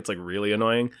doesn't work, it's like really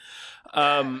annoying.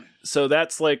 So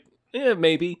that's like,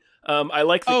 maybe. I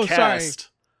like the cast. Sorry.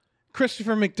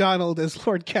 Christopher McDonald as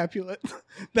Lord Capulet.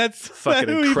 That's Fucking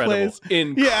who incredible. he plays.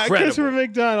 Incredible. Yeah, Christopher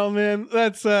McDonald, man.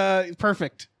 That's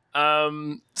perfect.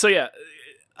 So yeah,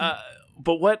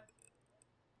 but what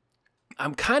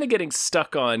I'm kind of getting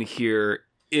stuck on here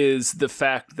is the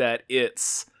fact that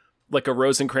it's like a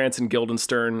Rosencrantz and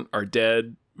Guildenstern are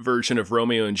dead version of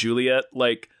Romeo and Juliet.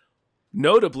 Like,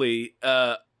 notably,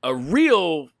 a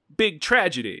real big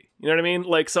tragedy. You know what I mean?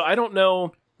 Like, so I don't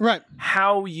know Right.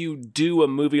 how you do a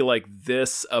movie like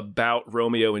this about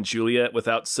Romeo and Juliet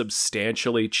without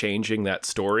substantially changing that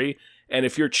story. And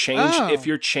if you're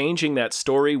changing that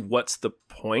story, what's the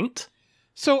point?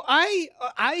 So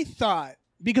I thought,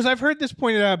 because I've heard this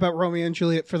pointed out about Romeo and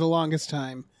Juliet for the longest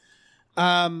time,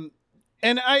 and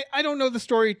I don't know the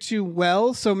story too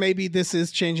well, so maybe this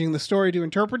is changing the story to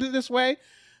interpret it this way.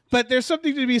 But there's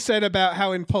something to be said about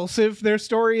how impulsive their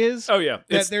story is. Oh, yeah.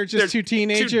 That they're two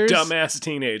teenagers. Two dumbass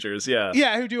teenagers, yeah.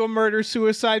 Yeah, who do a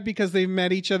murder-suicide because they've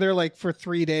met each other like for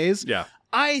 3 days. Yeah.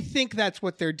 I think that's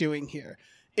what they're doing here.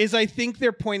 I think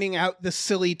they're pointing out the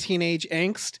silly teenage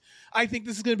angst. I think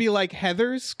this is going to be like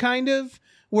Heathers, kind of,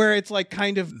 where it's like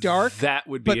kind of dark. That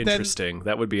would be interesting.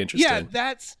 That would be interesting.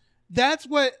 Yeah, that's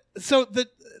what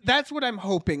I'm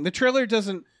hoping. The trailer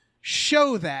doesn't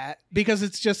show that because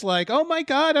it's just like, oh my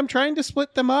god, I'm trying to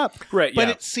split them up. Right, but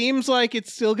yeah. it seems like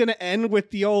it's still going to end with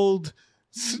the old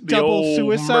old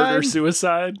suicide,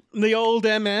 murder-suicide. the old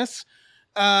MS.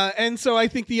 And so I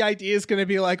think the idea is going to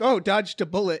be like, oh, dodged a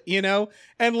bullet, you know?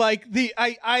 And like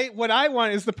what I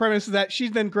want is the premise that she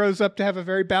then grows up to have a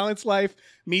very balanced life,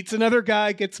 meets another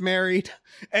guy, gets married,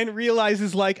 and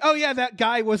realizes like, oh yeah, that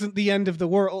guy wasn't the end of the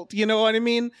world. You know what I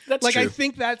mean? That's like, true. I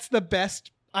think that's the best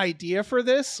idea for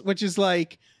this, which is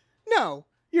like, no,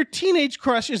 your teenage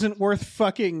crush isn't worth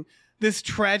fucking this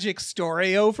tragic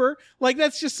story over. Like,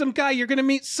 that's just some guy. You're going to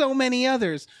meet so many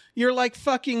others. You're like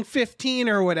fucking 15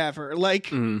 or whatever. Like,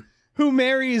 who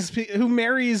marries,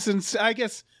 and I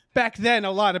guess back then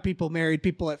a lot of people married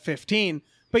people at 15,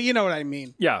 but you know what I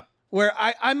mean? Yeah. Where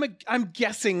I'm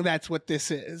guessing that's what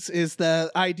this is the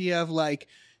idea of like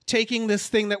taking this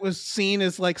thing that was seen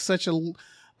as like such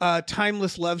a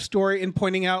timeless love story and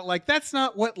pointing out like, that's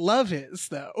not what love is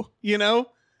though. You know,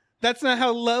 that's not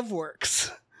how love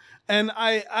works. And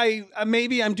I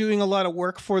maybe I'm doing a lot of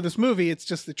work for this movie. It's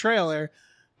just the trailer,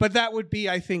 but that would be,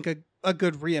 I think, a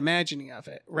good reimagining of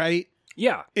it, right?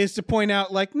 Yeah. Is to point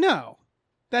out like, no,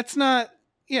 that's not.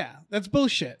 Yeah, that's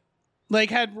bullshit.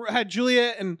 Like had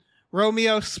Juliet and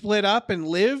Romeo split up and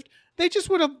lived, they just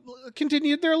would have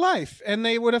continued their life and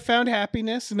they would have found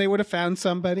happiness and they would have found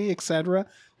somebody, etc.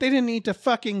 They didn't need to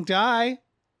fucking die.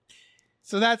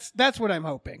 So that's what I'm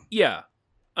hoping. Yeah.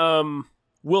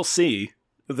 We'll see.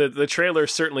 The trailer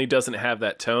certainly doesn't have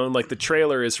that tone. Like, the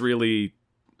trailer is really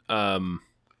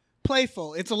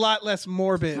playful. It's a lot less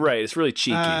morbid. Right. It's really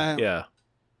cheeky. Yeah.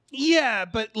 Yeah,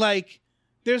 but like,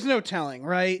 there's no telling,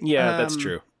 right? Yeah, that's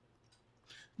true.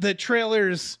 The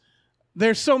trailers,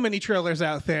 there's so many trailers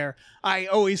out there. I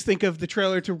always think of the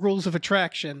trailer to Rules of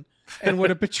Attraction and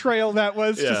what a betrayal that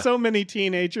was to so many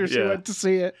teenagers who went to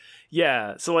see it.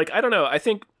 Yeah. So like, I don't know. I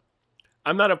think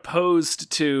I'm not opposed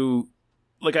to,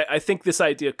 like, I think this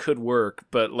idea could work,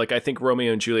 but like, I think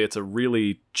Romeo and Juliet's a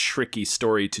really tricky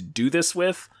story to do this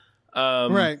with.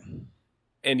 Right.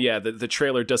 And yeah, the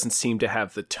trailer doesn't seem to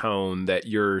have the tone that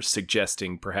you're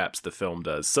suggesting perhaps the film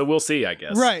does. So we'll see, I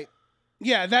guess. Right.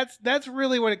 Yeah, that's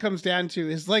really what it comes down to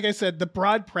is, like I said, the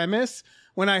broad premise.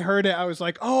 When I heard it, I was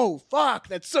like, oh, fuck,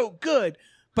 that's so good.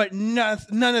 But none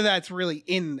of that's really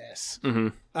in this.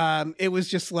 Mm-hmm. It was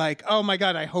just like, oh my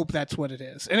God, I hope that's what it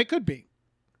is. And it could be.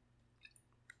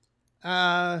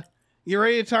 You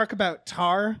ready to talk about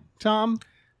Tar, Tom?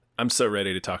 I'm so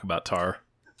ready to talk about Tar.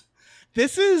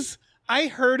 I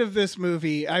heard of this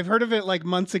movie. I've heard of it like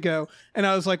months ago. And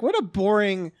I was like, what a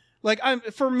boring, like,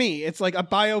 for me, it's like a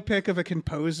biopic of a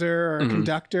composer or a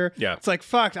conductor. Yeah. It's like,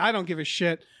 fuck, I don't give a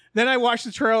shit. Then I watched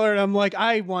the trailer and I'm like,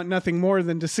 I want nothing more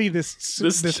than to see this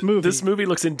movie. This movie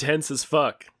looks intense as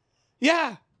fuck.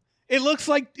 Yeah. It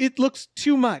looks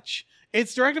too much.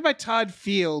 It's directed by Todd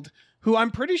Field, who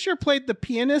I'm pretty sure played the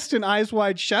pianist in Eyes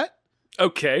Wide Shut.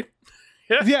 Okay.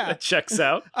 Yeah. That checks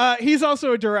out. He's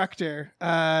also a director.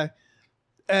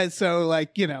 So,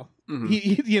 like, you know, Mhm.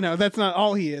 He that's not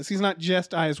all he is. He's not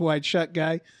just eyes wide shut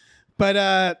guy.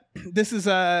 But this is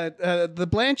the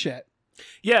Blanchett.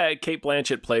 Yeah, Kate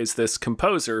Blanchett plays this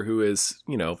composer who is,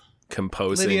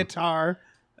 composing. Lydia Tarr,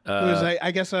 who is,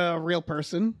 I guess, a real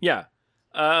person. Yeah.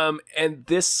 And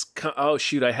this, oh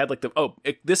shoot, I had like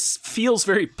this feels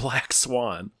very Black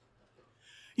Swan.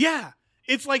 Yeah.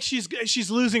 It's like she's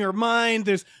losing her mind.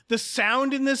 There's the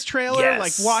sound in this trailer. Yes.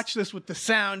 Like, watch this with the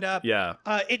sound up. Yeah.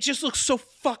 It just looks so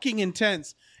fucking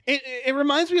intense. It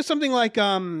reminds me of something like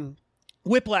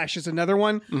Whiplash is another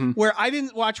one where I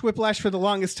didn't watch Whiplash for the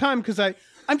longest time because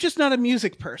I'm just not a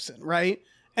music person, right?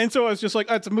 And so I was just like,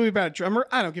 oh, it's a movie about a drummer.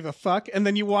 I don't give a fuck. And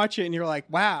then you watch it and you're like,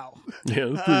 wow.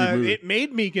 Yeah, it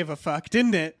made me give a fuck,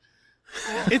 didn't it?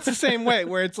 It's the same way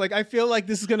where it's like, I feel like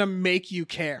this is going to make you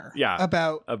care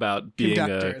about being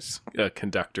conductors. a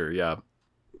conductor. Yeah.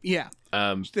 Yeah.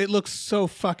 It looks so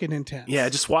fucking intense. Yeah,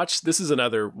 just watch. This is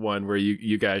another one where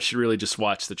you guys should really just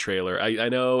watch the trailer. I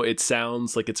know it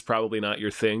sounds like it's probably not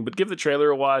your thing, but give the trailer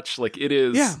a watch. Like, it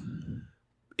is. Yeah.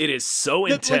 It is so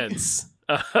intense.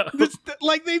 They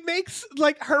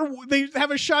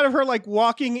have a shot of her like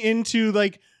walking into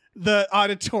like the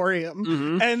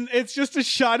auditorium and it's just a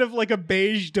shot of like a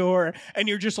beige door and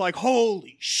you're just like,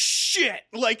 holy shit.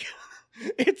 Like,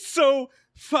 it's so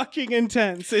fucking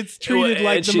intense. It's treated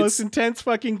like the most intense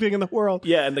fucking thing in the world.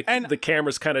 Yeah, and the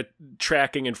camera's kind of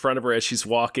tracking in front of her as she's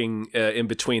walking in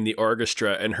between the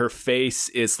orchestra, and her face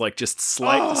is like just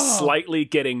slightly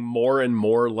getting more and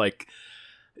more like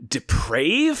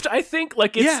depraved. I think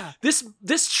like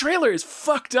this trailer is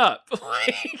fucked up.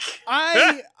 Like,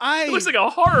 it looks like a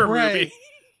horror movie.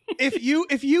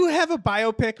 If you have a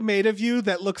biopic made of you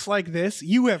that looks like this,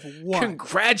 you have won.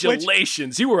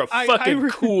 Congratulations, you were a fucking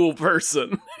cool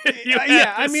person.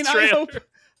 I mean,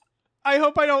 I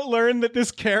hope I don't learn that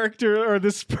this character or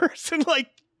this person like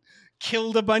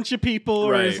killed a bunch of people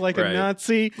or is like a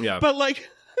Nazi. Yeah. But like,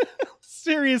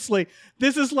 seriously,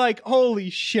 this is like,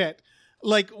 holy shit.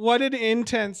 Like, what an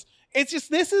intense. It's just,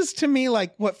 this is to me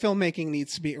like what filmmaking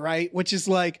needs to be, right? Which is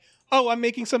like, oh, I'm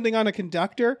making something on a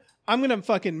conductor. I'm going to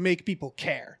fucking make people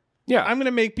care. Yeah. I'm going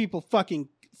to make people fucking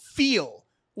feel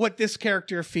what this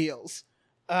character feels.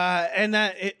 And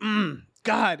that,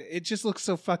 God, it just looks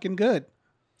so fucking good.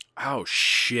 Oh,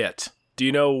 shit. Do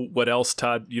you know what else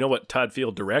Todd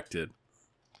Field directed?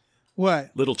 What?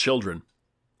 Little Children.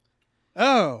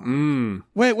 Oh.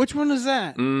 Wait, which one is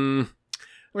that?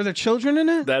 Were there children in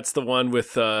it? That's the one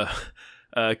with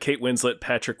Kate Winslet,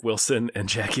 Patrick Wilson, and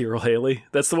Jackie Earle Haley.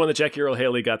 That's the one that Jackie Earle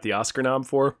Haley got the Oscar nom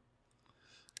for.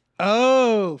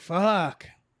 Oh, fuck.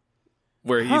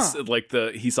 Where he's like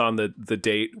he's on the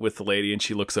date with the lady and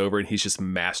she looks over and he's just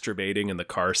masturbating in the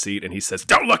car seat and he says,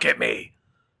 "Don't look at me."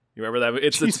 You remember that?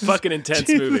 It's a fucking intense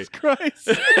movie. Jesus Christ.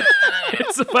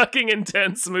 It's a fucking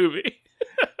intense movie.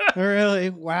 Really?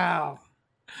 Wow.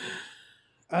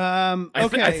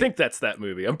 Okay. I think that's that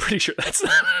movie. I'm pretty sure that's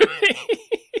that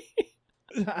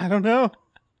movie. I don't know.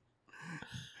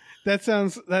 That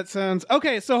sounds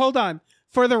okay. So hold on.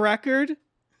 For the record,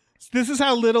 this is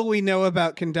how little we know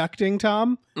about conducting,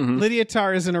 Tom. Lydia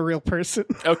Tarr isn't a real person.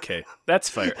 Okay, that's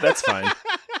fair. That's fine.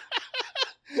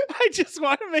 I just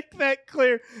want to make that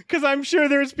clear because I'm sure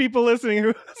there's people listening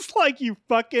who's like, you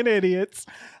fucking idiots.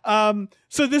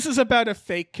 So this is about a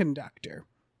fake conductor.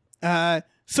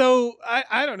 So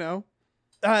I don't know.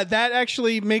 That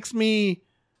actually makes me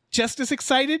just as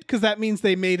excited because that means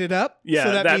they made it up. Yeah,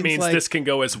 so that means like, this can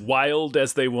go as wild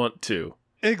as they want to.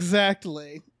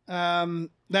 Exactly.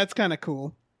 That's kind of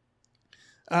cool.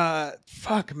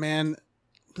 Fuck, man.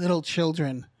 Little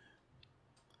Children.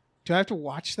 Do I have to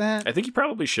watch that? I think you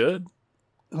probably should.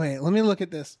 Wait, let me look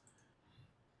at this.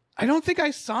 I don't think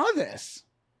I saw this.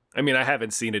 I mean, I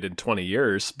haven't seen it in 20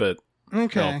 years, but...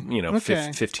 Okay. Well,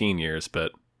 15 years,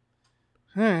 but...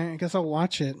 All right, I guess I'll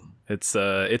watch it. It's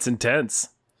intense.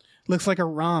 Looks like a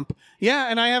romp. Yeah,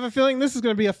 and I have a feeling this is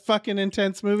going to be a fucking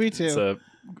intense movie, too. It's a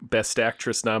Best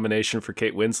Actress nomination for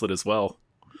Kate Winslet as well.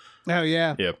 Oh,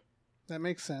 yeah. Yep. That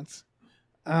makes sense.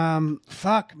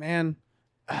 Fuck, man.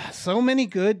 So many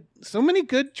good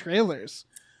trailers.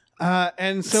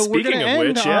 And so we're going to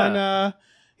end on...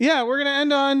 we're going to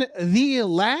end on The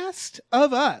Last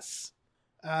of Us.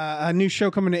 A new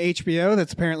show coming to HBO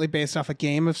that's apparently based off a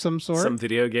game of some sort. Some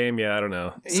video game? Yeah, I don't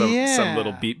know. Some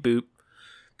little beep boop.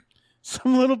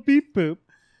 Some little beep boop.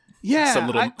 Yeah.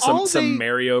 Some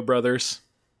Mario Brothers.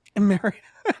 Mario.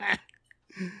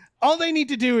 All they need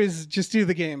to do is just do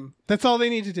the game. That's all they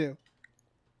need to do.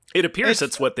 It appears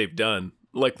that's what they've done.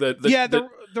 Like I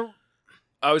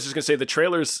was just going to say the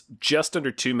trailer's just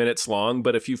under 2 minutes long,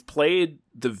 but if you've played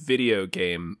the video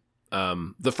game,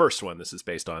 the first one this is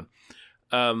based on,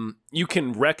 you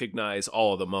can recognize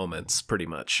all of the moments pretty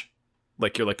much.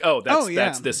 Like you're like,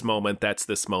 that's this moment, that's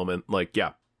this moment. Like,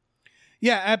 yeah.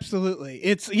 Yeah, absolutely.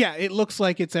 It looks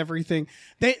like it's everything.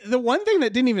 The one thing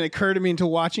that didn't even occur to me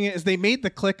until watching it is they made the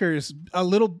clickers a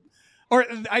little, or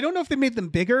I don't know if they made them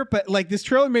bigger, but like this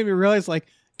trailer made me realize like,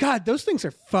 God, those things are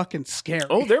fucking scary.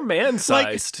 Oh, they're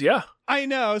man-sized. Yeah. I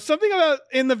know. Something about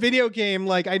in the video game,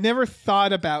 like I never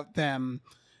thought about them.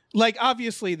 Like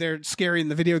obviously they're scary in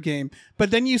the video game, but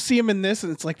then you see them in this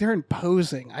and it's like they're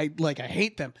imposing. I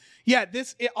hate them. Yeah,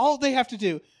 all they have to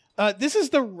do. This is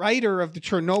the writer of the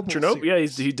Chernobyl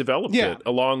series. Yeah, he developed it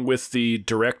along with the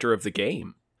director of the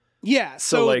game. Yeah,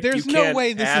 so like, there's no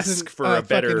way this isn't for a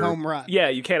better fucking home run. Yeah,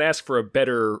 you can't ask for a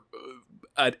better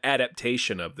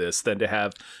adaptation of this than to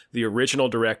have the original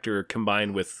director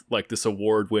combined with like this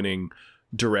award-winning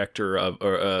director of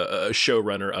or a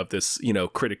showrunner of this,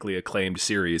 critically acclaimed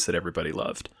series that everybody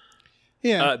loved.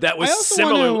 Yeah, that was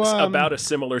about a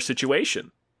similar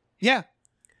situation. Yeah.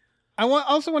 I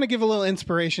also want to give a little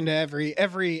inspiration to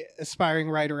every aspiring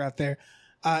writer out there,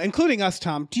 including us,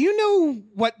 Tom. Do you know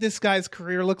what this guy's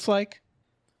career looks like?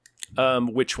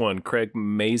 Which one? Craig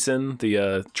Mazin,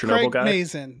 the Chernobyl guy? Craig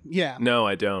Mazin, yeah. No,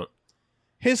 I don't.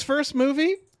 His first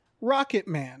movie, Rocket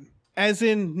Man, as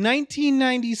in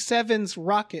 1997's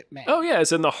Rocket Man. Oh, yeah,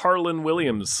 as in the Harlan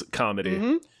Williams comedy.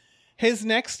 Mm-hmm. His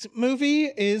next movie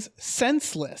is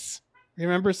Senseless.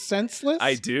 Remember Senseless?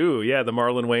 I do, yeah, the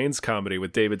Marlon Wayans comedy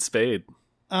with David Spade.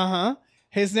 Uh-huh.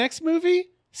 His next movie,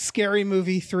 Scary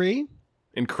Movie 3.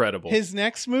 Incredible. His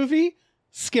next movie,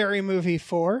 Scary Movie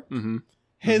 4. Mm-hmm.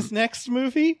 His next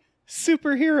movie,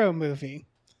 Superhero Movie.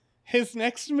 His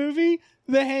next movie,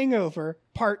 The Hangover,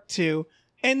 Part 2,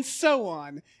 and so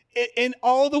on. And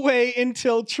all the way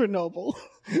until Chernobyl.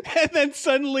 And then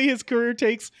suddenly his career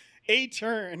takes a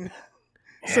turn.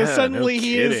 Yeah, so suddenly no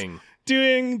he is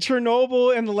doing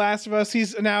Chernobyl and The Last of Us.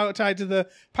 He's now tied to the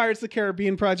Pirates of the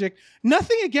Caribbean project.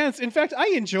 Nothing against. In fact, I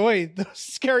enjoy those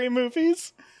scary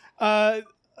movies. I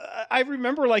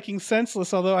remember liking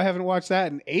Senseless, although I haven't watched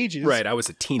that in ages. Right, I was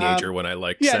a teenager when I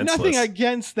liked Senseless. Nothing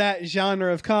against that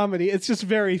genre of comedy. It's just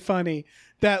very funny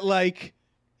that, like,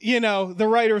 the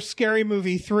writer of Scary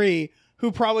Movie 3,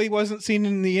 who probably wasn't seen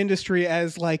in the industry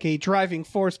as, like, a driving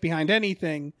force behind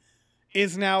anything,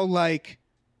 is now, like,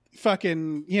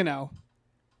 fucking,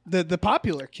 the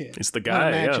popular kid. He's the guy,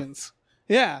 imagines.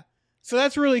 Yeah. So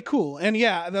that's really cool. And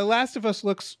yeah, The Last of Us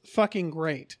looks fucking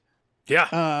great.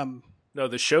 Yeah. No,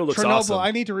 the show looks Chernobyl, awesome.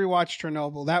 I need to rewatch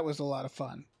Chernobyl. That was a lot of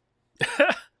fun.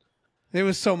 It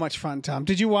was so much fun, Tom.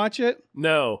 Did you watch it?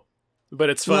 No, but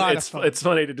it's fun. It's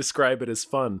funny to describe it as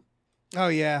fun. Oh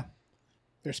yeah.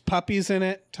 There's puppies in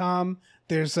it, Tom.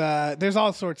 There's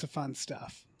all sorts of fun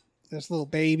stuff. There's little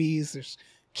babies. There's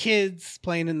kids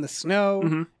playing in the snow.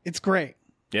 Mm-hmm. It's great.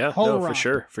 Yeah, for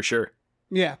sure.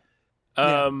 Yeah.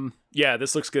 Yeah,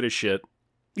 this looks good as shit.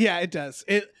 Yeah, it does.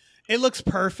 It looks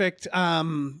perfect.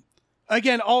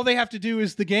 Again, all they have to do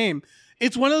is the game.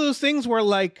 It's one of those things where,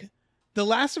 like, The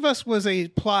Last of Us was a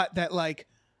plot that, like,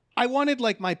 I wanted,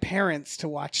 like, my parents to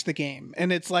watch the game.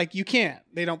 And it's like, you can't.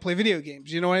 They don't play video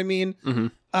games. You know what I mean?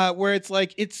 Mm-hmm. Where it's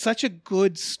like, it's such a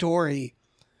good story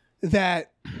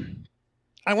that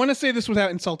I want to say this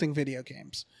without insulting video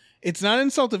games. It's not an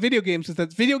insult to video games. It's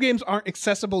that video games aren't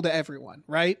accessible to everyone,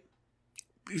 right?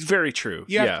 Very true.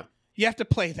 You have to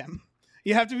play them.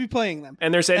 You have to be playing them.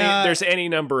 And there's any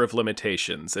number of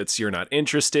limitations. It's you're not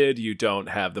interested, you don't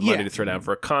have the money to throw down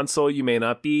for a console, you may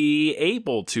not be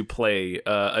able to play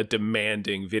a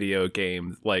demanding video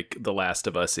game like The Last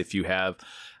of Us if you have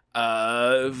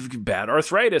bad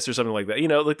arthritis or something like that.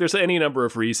 Like there's any number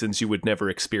of reasons you would never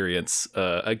experience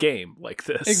a game like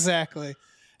this. Exactly.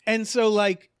 And so,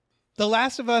 like, The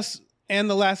Last of Us and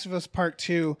The Last of Us Part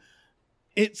 2,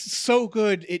 it's so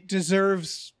good, it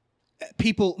deserves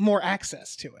people more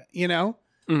access to it,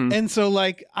 Mm-hmm. And so,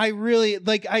 like, I really,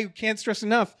 like, I can't stress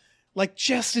enough, like,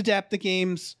 just adapt the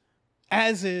games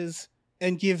as is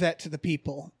and give that to the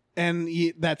people, and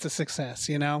that's a success,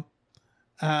 and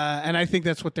I think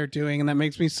that's what they're doing, and that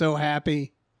makes me so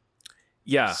happy.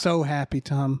 Yeah, so happy,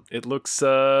 Tom. It looks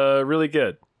really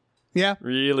good. Yeah,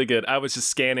 really good. I was just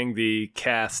scanning the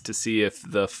cast to see if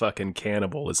the fucking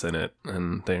cannibal is in it,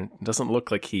 and it doesn't look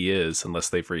like he is unless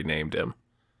they've renamed him.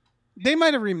 They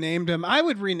might have renamed him. I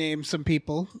would rename some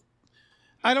people.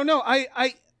 I don't know.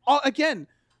 Again,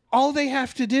 all they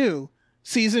have to do,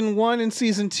 season 1 and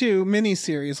season 2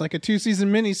 miniseries, like a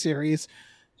 2-season miniseries,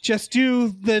 just do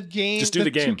the game. Just do the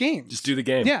game. 2 games. Just do the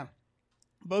game. Yeah.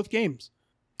 Both games.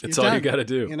 It's all you got to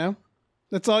do.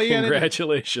 That's all you got to do.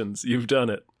 Congratulations. You've done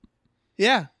it.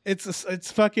 Yeah.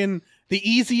 It's fucking the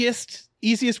easiest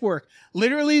Easiest work.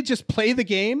 Literally just play the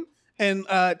game and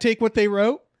take what they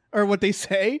wrote or what they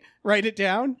say, write it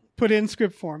down, put it in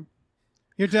script form.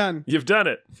 You're done. You've done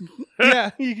it.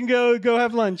 Yeah, you can go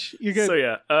have lunch. You're good. So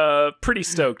yeah, pretty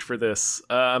stoked for this.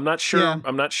 I'm not sure. Yeah.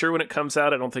 I'm not sure when it comes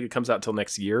out. I don't think it comes out till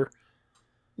next year.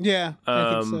 Yeah,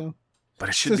 I think so. But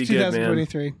it should Says be good,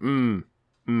 2023.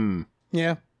 man.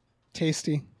 Yeah,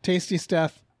 tasty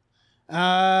stuff.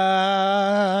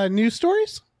 News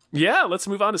stories. Yeah, let's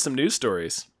move on to some news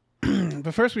stories.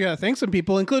 But first, we gotta thank some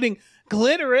people, including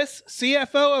Glitterous,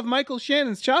 CFO of Michael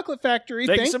Shannon's Chocolate Factory.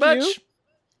 Thank you so much.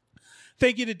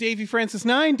 Thank you to Davey Francis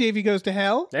 9. Davey Goes to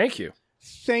Hell. Thank you.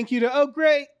 Thank you to Oh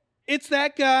Great, It's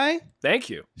That Guy. Thank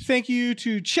you. Thank you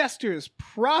to Chester's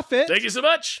Prophet. Thank you so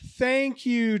much. Thank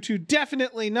you to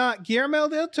Definitely Not Guillermo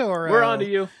del Toro. We're on to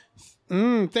you.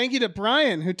 Thank you to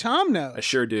Brian, who Tom knows. I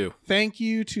sure do. Thank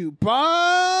you to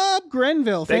Bob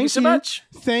Grenville. Thank you so much.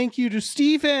 Thank you to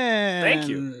Stephen. Thank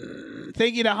you.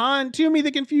 Thank you to Han Toomey,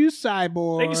 the Confused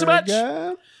Cyborg. Thank you so much.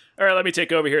 All right, let me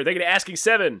take over here. Thank you to Asking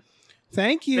Seven.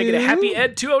 Thank you. Thank you to Happy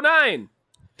Ed 209.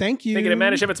 Thank you. Thank you to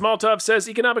Manischewitz Maltov says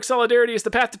economic solidarity is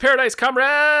the path to paradise,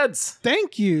 comrades.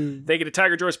 Thank you. Thank you to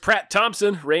Tiger George Pratt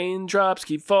Thompson. Raindrops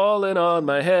keep falling on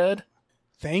my head.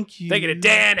 Thank you. Thank you to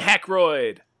Dan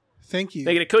Hackroyd. Thank you.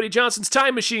 Thank you to Cody Johnson's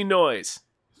Time Machine Noise.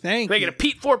 Thank you to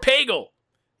Pete Forpagel.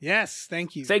 Yes,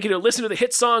 thank you. Thank you to listen to the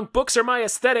hit song Books Are My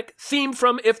Aesthetic, theme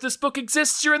from If This Book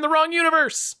Exists, You're in the Wrong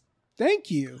Universe. Thank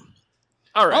you.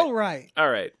 All right.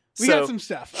 We got some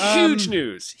stuff. Huge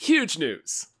news.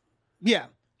 Yeah.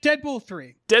 Deadpool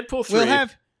 3. Deadpool 3. We'll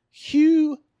have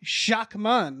Hugh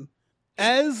Jackman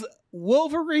as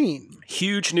Wolverine.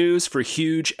 Huge news for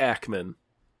Hugh Jackman.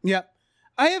 Yep.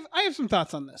 I have some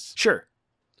thoughts on this. Sure.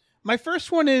 My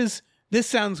first one is, this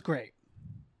sounds great.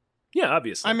 Yeah,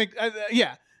 obviously.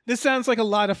 This sounds like a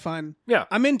lot of fun. Yeah.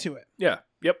 I'm into it. Yeah.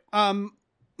 Yep.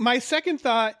 My second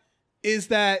thought is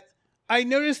that I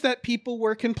noticed that people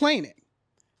were complaining.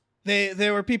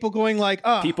 There were people going like,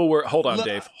 oh. People were, hold on,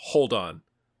 Dave. Hold on.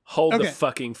 Hold the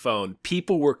fucking phone.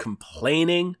 People were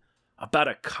complaining about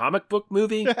a comic book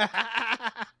movie?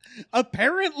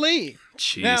 Apparently.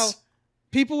 Jeez. Now,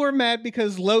 people were mad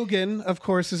because Logan, of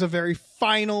course, is a very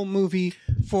final movie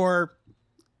for...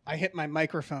 I hit my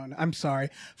microphone. I'm sorry.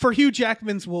 For Hugh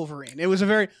Jackman's Wolverine. It was a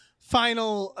very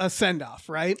final send-off,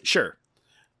 right? Sure.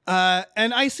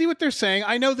 And I see what they're saying.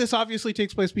 I know this obviously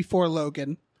takes place before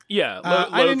Logan. Yeah,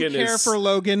 I didn't care for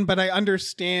Logan, but I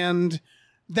understand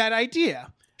that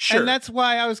idea. Sure. And that's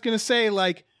why I was going to say,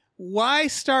 like, why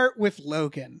start with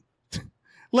Logan?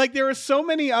 Like, there are so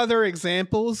many other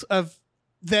examples of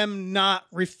them not,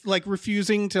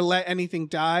 refusing to let anything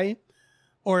die.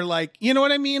 Or, like, you know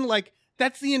what I mean? Like,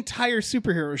 that's the entire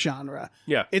superhero genre.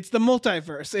 Yeah. It's the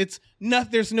multiverse. It's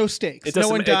there's no stakes. No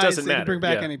one dies. They can bring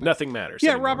back anybody. Nothing matters.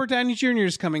 Yeah, anymore. Robert Downey Jr.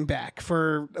 is coming back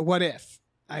for What If,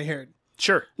 I heard.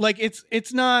 Sure. Like,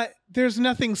 it's not, there's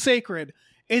nothing sacred.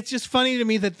 It's just funny to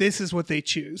me that this is what they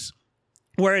choose.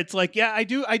 Where it's like, yeah, I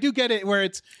do get it. Where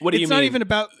it's, what do you it's mean? not even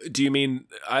about. Do you mean,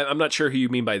 I'm not sure who you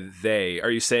mean by they. Are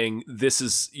you saying this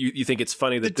is, you think it's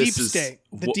funny that this is.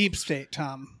 The deep state,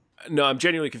 Tom. No, I'm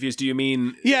genuinely confused. Do you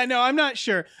mean? Yeah, no, I'm not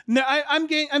sure. No,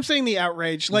 I'm saying the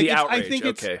outrage. Like, the outrage, I think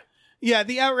it's, okay. Yeah,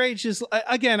 the outrage is,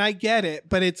 again, I get it,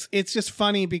 but it's just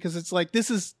funny because it's like,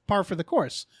 this is par for the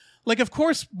course. Like, of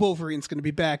course Wolverine's going to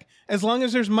be back. As long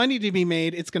as there's money to be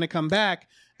made, it's going to come back.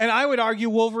 And I would argue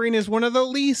Wolverine is one of the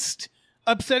least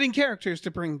upsetting characters to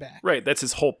bring back. Right, that's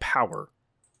his whole power,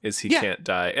 is he can't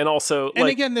die. And also, and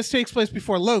again, this takes place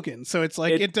before Logan, so it's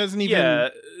like, it doesn't even... Yeah,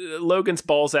 Logan's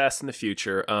balls ass in the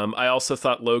future. I also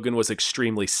thought Logan was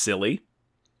extremely silly.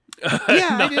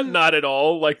 Yeah, not at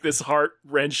all like this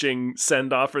heart-wrenching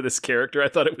send-off for this character. I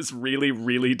thought it was really,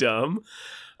 really dumb.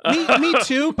 Me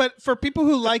too, but for people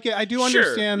who like it, I do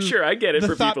understand sure, I get it the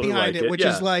for thought people behind who like it, which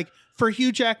is like, for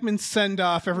Hugh Jackman's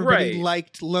send-off, everybody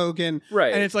liked Logan.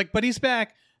 Right. And it's like, but he's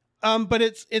back. But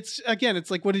it's again, it's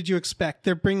like, what did you expect?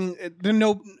 They're bringing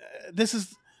this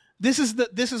is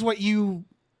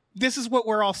what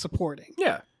we're all supporting.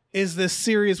 Yeah. Is this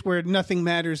series where nothing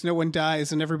matters, no one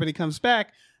dies, and everybody comes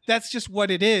back. That's just what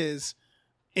it is.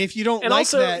 If you don't like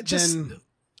that, then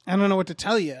I don't know what to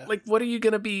tell you. Like, what are you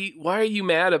going to be... Why are you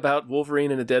mad about Wolverine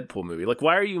in a Deadpool movie? Like,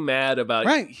 why are you mad about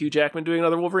Hugh Jackman doing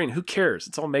another Wolverine? Who cares?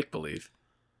 It's all make-believe.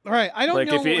 Right. I don't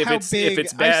know if how it's, big... If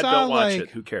it's bad, don't watch like, it.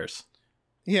 Who cares?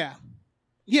 Yeah.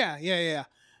 Yeah.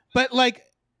 But, like,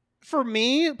 for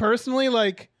me, personally,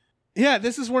 like, yeah,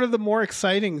 this is one of the more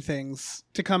exciting things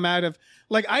to come out of...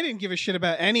 Like, I didn't give a shit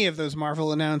about any of those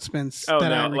Marvel announcements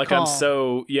that I recall.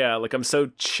 Like, I'm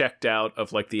so checked out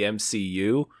of, like, the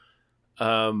MCU.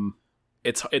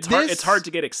 It's hard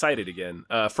to get excited again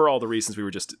for all the reasons we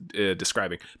were just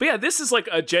describing. But yeah, this is like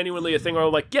genuinely a thing where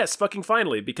I'm like, yes, fucking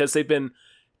finally, because they've been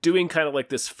doing kind of like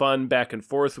this fun back and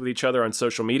forth with each other on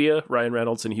social media, Ryan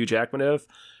Reynolds and Hugh Jackman have,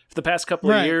 for the past couple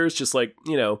of years, just like,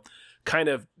 kind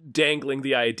of dangling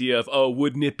the idea of, oh,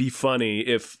 wouldn't it be funny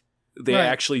if they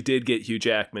actually did get Hugh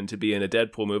Jackman to be in a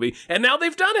Deadpool movie? And now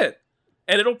they've done it.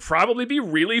 And it'll probably be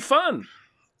really fun.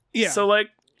 Yeah. So like,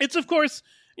 it's of course,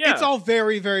 it's all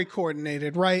very, very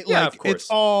coordinated, right? Yeah, like, of course. It's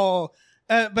all,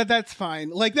 but that's fine.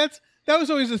 Like that was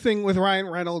always the thing with Ryan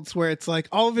Reynolds, where it's like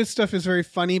all of his stuff is very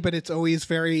funny, but it's always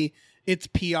it's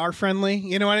PR friendly.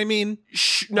 You know what I mean?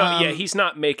 He's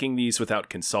not making these without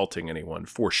consulting anyone,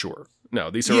 for sure. No,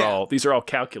 these are all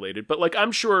calculated. But like,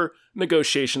 I'm sure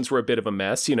negotiations were a bit of a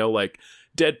mess. Like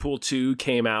Deadpool 2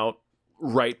 came out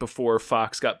right before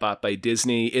Fox got bought by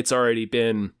Disney. It's already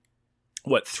been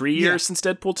 3 years since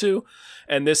Deadpool 2,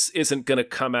 and this isn't going to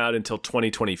come out until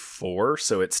 2024,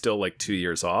 so it's still like 2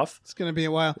 years off. It's going to be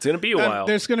a while.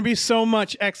 There's going to be so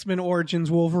much X-Men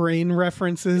Origins Wolverine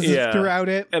references throughout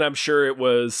it. And I'm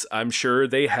sure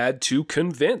they had to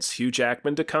convince Hugh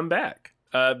Jackman to come back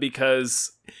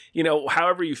because,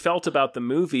 however you felt about the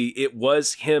movie, it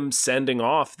was him sending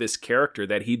off this character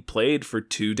that he'd played for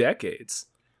 2 decades.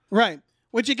 Right.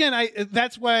 Which again,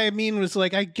 that's what I mean was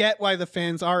like, I get why the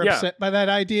fans are upset by that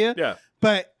idea. Yeah.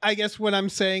 But I guess what I'm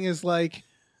saying is like,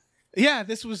 yeah,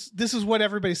 this is what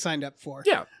everybody signed up for.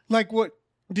 Yeah. Like, what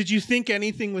did you think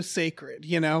anything was sacred?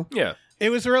 Yeah. It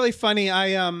was really funny.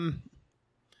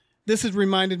 This has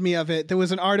reminded me of it. There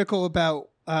was an article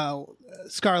about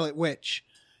Scarlet Witch,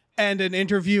 and an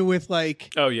interview with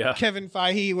like, Kevin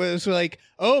Feige was like,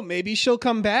 oh, maybe she'll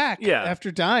come back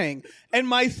after dying. And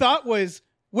my thought was,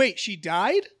 wait, she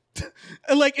died?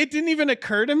 Like, it didn't even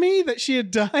occur to me that she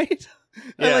had died.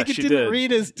 Yeah, like, it didn't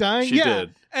read as dying. She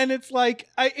did. And it's like,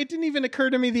 it didn't even occur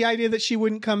to me the idea that she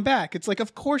wouldn't come back. It's like,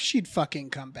 of course she'd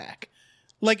fucking come back.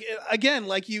 Like, again,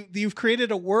 like you've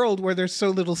created a world where there's so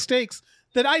little stakes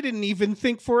that I didn't even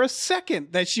think for a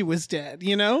second that she was dead,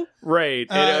 Right.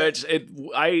 That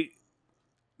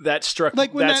struck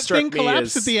like when that thing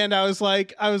collapsed at the end, I was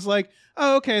like,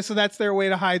 oh, okay, so that's their way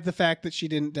to hide the fact that she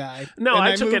didn't die. No, and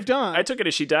I took it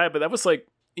as she died, but that was like,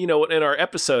 in our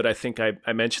episode, I think I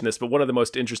mentioned this, but one of the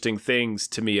most interesting things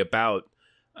to me about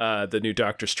the new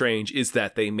Doctor Strange is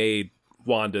that they made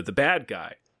Wanda the bad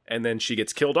guy, and then she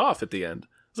gets killed off at the end.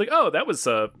 It's like, oh, that was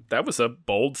a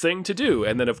bold thing to do.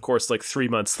 And then, of course, like 3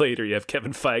 months later, you have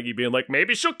Kevin Feige being like,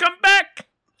 maybe she'll come back.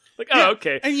 Like, oh,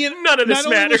 okay. And none of this matters.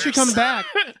 Not only will she come back,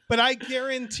 but I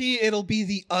guarantee it'll be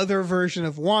the other version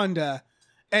of Wanda,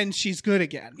 and she's good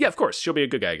again. Yeah, of course. She'll be a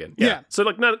good guy again. Yeah. So,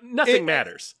 like, nothing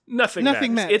matters. Nothing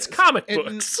matters. It's comic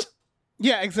books.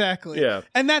 Yeah, exactly. Yeah.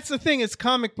 And that's the thing, is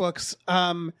comic books.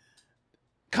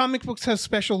 Comic books have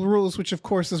special rules, which, of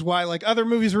course, is why, like, other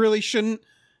movies really shouldn't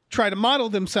try to model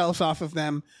themselves off of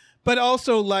them. But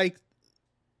also, like,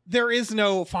 there is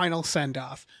no final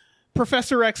send-off.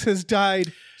 Professor X has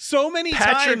died so many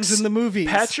times in the movies.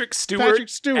 Patrick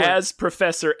Stewart as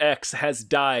Professor X has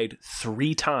died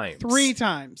 3 times. 3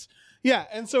 times. Yeah,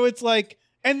 and so it's like,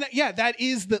 and that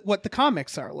is what the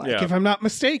comics are like, if I'm not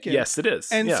mistaken. Yes, it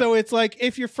is. And so it's like,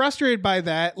 if you're frustrated by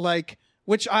that, like,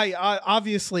 which I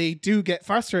obviously do get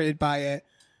frustrated by it,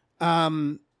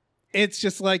 it's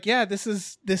just like, this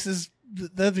is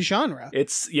the genre.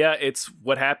 It's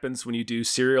what happens when you do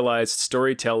serialized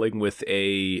storytelling with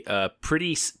a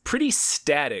pretty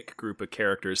static group of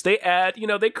characters. They add,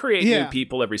 they create new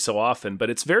people every so often, but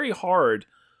it's very hard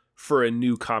for a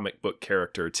new comic book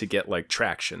character to get like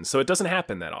traction. So it doesn't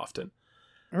happen that often.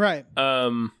 Right.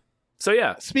 So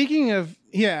yeah. Speaking of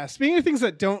things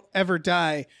that don't ever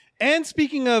die, and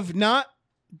speaking of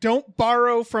don't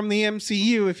borrow from the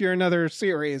MCU if you're another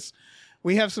series,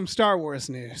 we have some Star Wars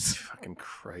news. Fucking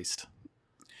Christ.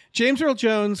 James Earl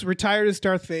Jones retired as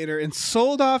Darth Vader and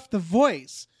sold off the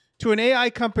voice to an AI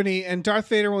company, and Darth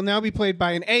Vader will now be played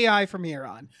by an AI from here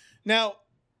on. Now,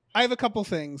 I have a couple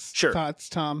thoughts,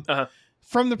 Tom. Uh-huh.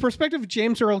 From the perspective of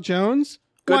James Earl Jones,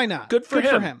 why not? Good for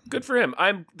him. Good for him.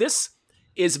 This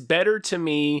is better to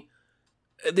me.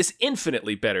 This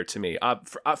infinitely better to me,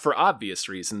 for obvious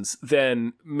reasons,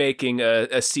 than making a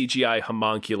CGI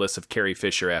homunculus of Carrie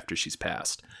Fisher after she's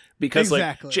passed. Because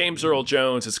like James Earl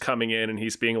Jones is coming in and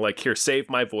he's being like, here, save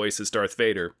my voice as Darth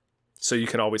Vader, so you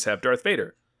can always have Darth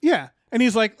Vader. Yeah, and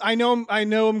he's like, I know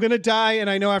I'm gonna die, and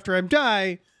I know after I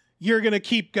die, you're gonna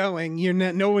keep going. You're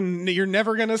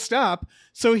never gonna stop.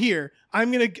 So here,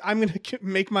 I'm gonna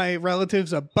make my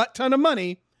relatives a butt ton of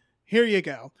money. Here you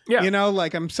go. Yeah.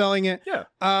 Like I'm selling it. Yeah.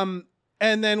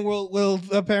 And then we'll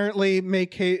apparently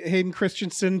make Hayden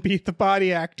Christensen be the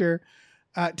body actor.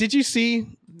 Did you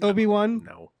see Obi-Wan?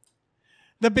 No.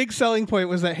 The big selling point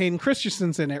was that Hayden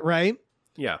Christensen's in it, right?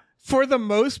 Yeah. For the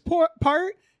most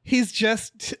part, he's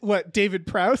just David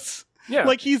Prowse. Yeah.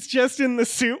 Like he's just in the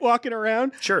suit walking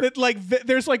around. Sure. That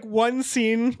there's like one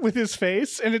scene with his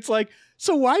face, and it's like,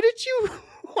 so why did you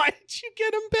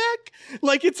get him back?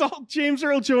 Like it's all James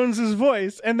Earl Jones's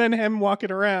voice, and then him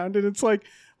walking around, and it's like,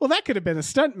 well, that could have been a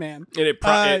stuntman. And it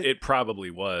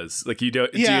probably was. Like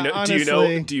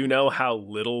honestly. do you know how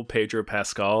little Pedro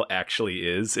Pascal actually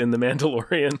is in The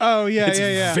Mandalorian? Oh yeah, it's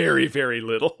yeah. very, very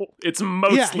little. It's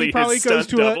mostly he probably his stunt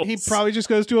doubles. he probably just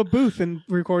goes to a booth and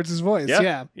records his voice.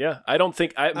 Yeah. I don't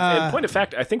think. In point of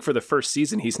fact, I think for the first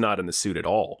season he's not in the suit at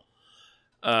all.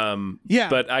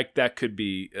 But that could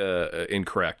be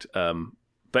incorrect.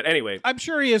 But anyway, I'm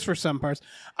sure he is for some parts.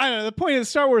 I don't know. The point is,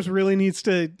 Star Wars really needs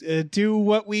to do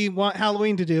what we want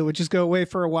Halloween to do, which is go away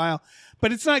for a while.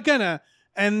 But it's not gonna,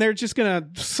 and they're just gonna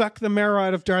suck the marrow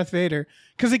out of Darth Vader.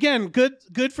 Because again,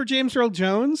 good for James Earl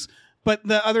Jones. But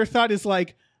the other thought is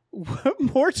like, what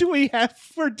more do we have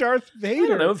for Darth Vader? I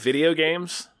don't know. Video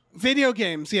games. Video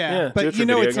games, yeah. Yeah, do But it for you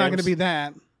know, video it's not going to games. be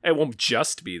that. It won't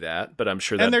just be that, but I'm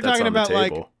sure that And they're that's talking on the about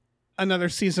like table. another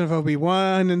season of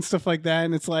Obi-Wan and stuff like that.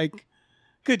 And it's like,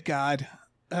 good God.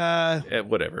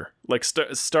 Whatever. Like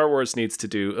Star Wars needs to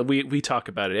do. We talk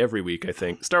about it every week. I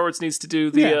think Star Wars needs to do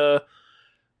the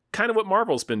kind of what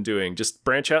Marvel's been doing. Just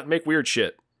branch out and make weird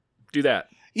shit. Do that.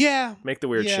 Yeah. Make the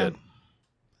weird shit.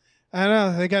 I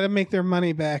don't know. They got to make their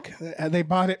money back. They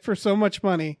bought it for so much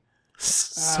money.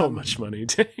 So much money.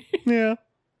 Yeah.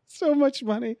 So much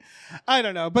money. I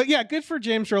don't know. But yeah, good for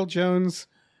James Earl Jones.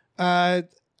 I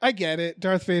get it.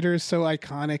 Darth Vader is so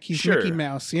iconic. He's Sure. Mickey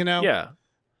Mouse, you know?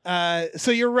 Yeah.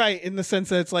 So you're right in the sense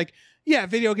that it's like, yeah,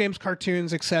 video games,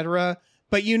 cartoons, etc.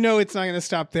 But you know it's not going to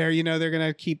stop there. You know they're going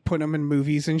to keep putting them in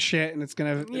movies and shit, and it's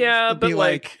going to But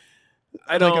like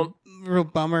I don't like a real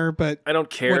bummer. But I don't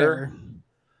care. whatever.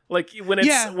 Like when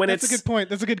it's a good point.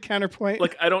 That's a good counterpoint.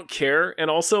 Like I don't care,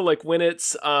 and also like when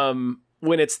it's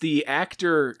the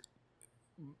actor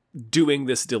doing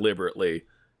this deliberately,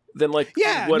 then like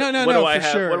what do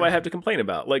I have to complain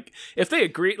about? Like if they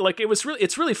agree, like it's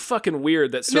really fucking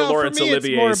weird that Sir Laurence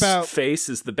Olivier's face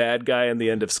is the bad guy in the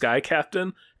end of Sky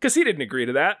Captain, because he didn't agree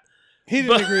to that. He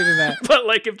didn't agree to that. But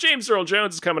like if James Earl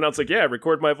Jones is coming out, it's like, yeah,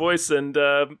 record my voice and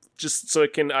just so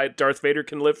Darth Vader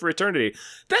can live for eternity.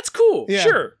 That's cool. Yeah.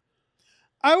 Sure.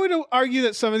 I would argue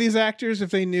that some of these actors,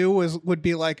 if they knew, would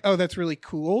be like, oh, that's really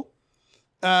cool.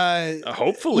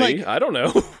 Hopefully, like, I don't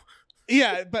know.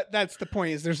 Yeah, but that's the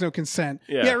point, is there's no consent.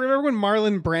 Yeah. Remember when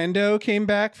Marlon Brando came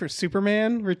back for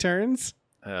Superman Returns?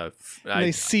 And they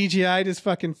CGI'd his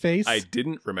fucking face? I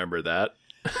didn't remember that.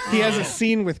 He has a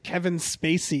scene with Kevin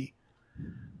Spacey.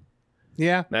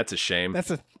 Yeah. That's a shame.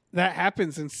 That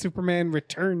happens in Superman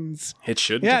Returns. It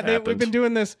shouldn't have happened. We've been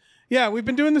doing this. Yeah, we've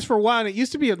been doing this for a while, and it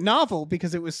used to be a novel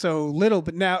because it was so little,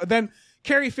 but then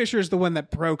Carrie Fisher is the one that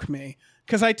broke me.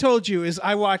 Because I told you,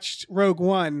 I watched Rogue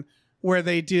One, where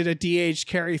they did a de-aged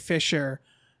Carrie Fisher,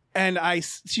 and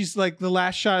she's like the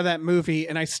last shot of that movie,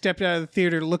 and I stepped out of the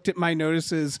theater, looked at my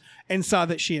notices, and saw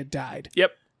that she had died.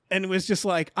 Yep. And it was just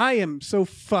like, I am so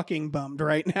fucking bummed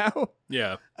right now.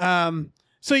 Yeah.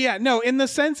 So yeah, no, in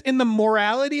the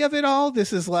morality of it all,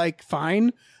 this is like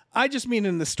fine. I just mean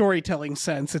in the storytelling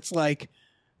sense, it's like,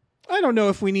 I don't know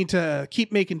if we need to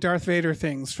keep making Darth Vader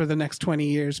things for the next 20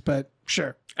 years, but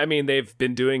sure. I mean, they've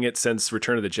been doing it since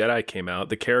Return of the Jedi came out.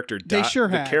 The character They sure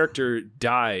have. The character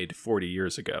died 40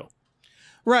 years ago.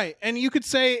 Right. And you could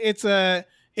say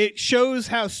it shows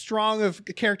how strong of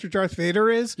a character Darth Vader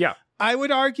is. Yeah. I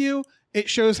would argue it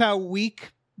shows how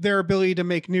weak their ability to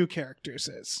make new characters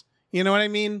is. You know what I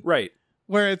mean? Right.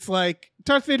 Where it's like,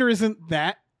 Darth Vader isn't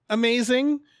that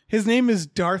amazing. His name is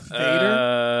Darth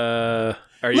Vader.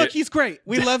 Look, he's great.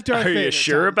 We love Darth Vader. Are you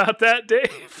sure about that,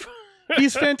 Dave?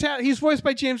 He's fantastic. He's voiced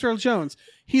by James Earl Jones.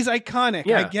 He's iconic.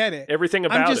 Yeah, I get it. Everything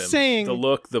about him. I'm just saying the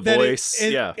look, the voice.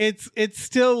 It's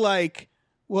still like,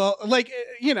 well, like,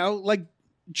 you know, like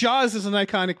Jaws is an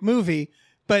iconic movie,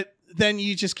 but then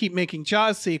you just keep making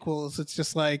Jaws sequels. It's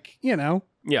just like, you know.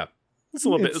 Yeah. It's a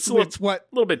little bit. It's a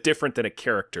little bit different than a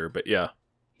character, but yeah.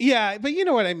 Yeah, but you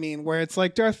know what I mean, where it's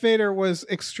like Darth Vader was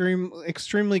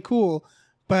extremely cool,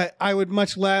 but I would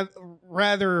much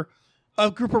rather a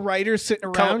group of writers sitting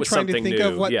around trying to think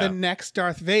of what the next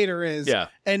Darth Vader is,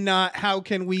 and not how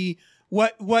can we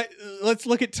let's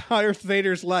look at Darth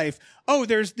Vader's life. Oh,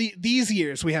 there's these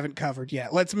years we haven't covered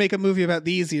yet. Let's make a movie about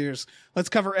these years. Let's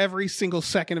cover every single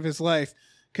second of his life.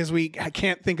 because I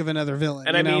can't think of another villain.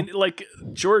 And you I know? mean, like,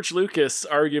 George Lucas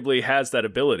arguably has that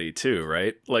ability too,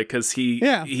 right? Like, because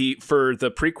he for the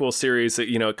prequel series that,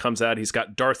 you know, it comes out, he's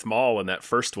got Darth Maul in that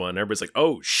first one. Everybody's like,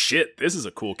 oh shit, this is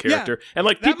a cool character. And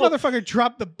like, that motherfucker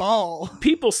dropped the ball.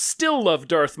 People still love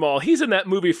Darth Maul. He's in that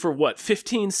movie for what,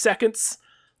 15 seconds?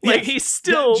 Like,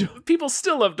 people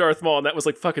still love Darth Maul, and that was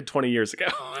like fucking 20 years ago.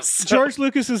 So. George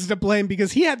Lucas is to blame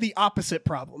because he had the opposite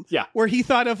problem. Yeah. Where he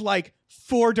thought of like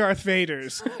 4 Darth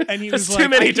Vaders, and he was There's like, too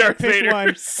many I can't Darth pick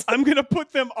Vaders. one. I'm going to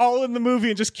put them all in the movie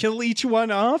and just kill each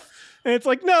one off. And it's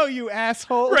like, no, you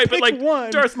asshole. Right, pick but like one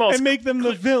Darth Maul's and make them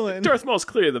the villain. Darth Maul's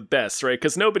clearly the best, right?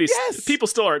 Because people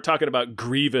still aren't talking about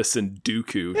Grievous and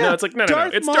Dooku. Yeah, No, it's like, no,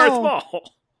 it's Maul. Darth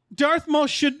Maul. Darth Maul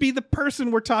should be the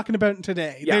person we're talking about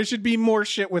today. Yeah. There should be more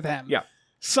shit with him. Yeah.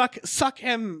 Suck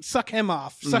him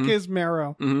off. Suck his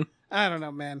marrow. Mm-hmm. I don't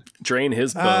know, man. Drain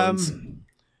his bones.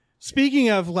 Speaking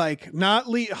of like not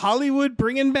Hollywood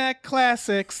bringing back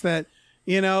classics that,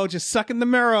 you know, just sucking the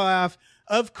marrow off.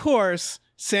 Of course,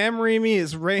 Sam Raimi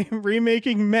is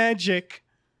remaking Magic.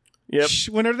 Yep.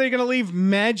 When are they going to leave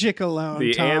Magic alone,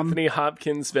 The Tom? Anthony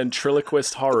Hopkins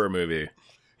ventriloquist horror movie.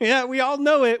 Yeah, we all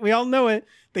know it.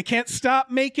 They can't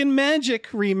stop making Magic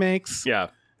remakes Yeah.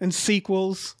 and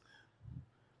sequels.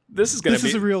 This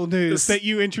is a real news that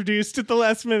you introduced at the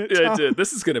last minute, Tom. I did.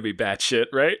 This is going to be batshit,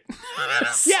 right?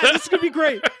 Yeah, this is going to be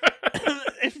great.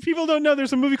 If people don't know,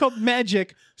 there's a movie called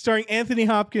Magic starring Anthony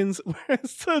Hopkins.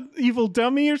 Where's the evil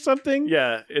dummy or something?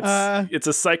 Yeah, it's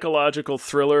a psychological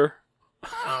thriller.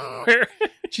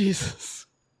 Jesus.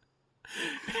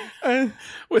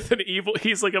 With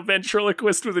he's like a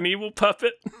ventriloquist with an evil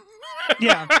puppet.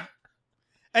 Yeah.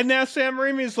 And now Sam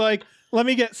Raimi's like, let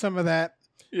me get some of that.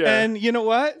 Yeah. And you know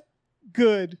what?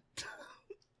 Good.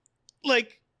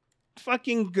 Like,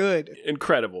 fucking good.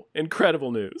 Incredible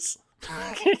news.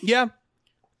 Yeah.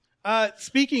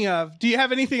 Speaking of, do you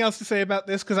have anything else to say about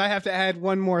this? Because I have to add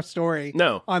one more story.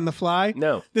 No. On the fly.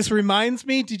 No. This reminds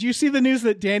me, did you see the news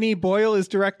that Danny Boyle is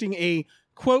directing a,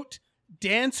 quote,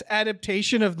 dance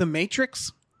adaptation of The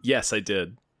Matrix? Yes, I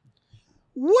did.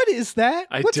 What is that?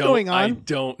 What's going on? I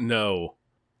don't know.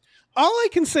 All I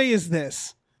can say is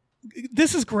this.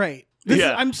 This is great.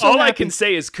 I'm so all happy. I can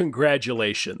say is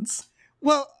congratulations.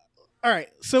 Well, all right.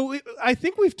 So I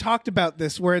think we've talked about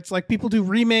this where it's like people do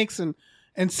remakes and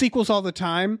sequels all the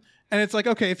time. And it's like,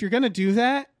 okay, if you're going to do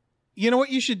that, you know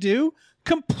what you should do?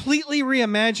 Completely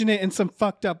reimagine it in some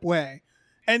fucked up way.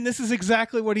 And this is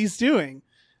exactly what he's doing.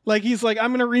 Like, he's like, I'm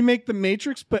going to remake The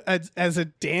Matrix, but as a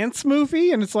dance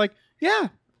movie. And it's like, yeah,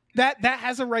 that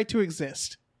has a right to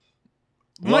exist.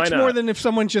 Why Much not? more than if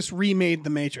someone just remade The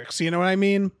Matrix. You know what I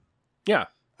mean? Yeah.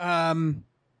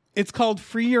 It's called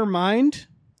Free Your Mind.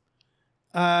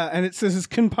 And it says it's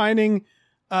combining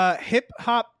hip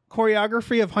hop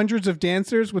choreography of hundreds of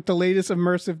dancers with the latest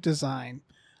immersive design.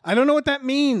 I don't know what that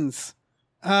means.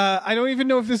 I don't even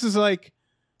know if this is like,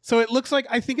 so it looks like,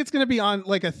 I think it's going to be on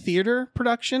like a theater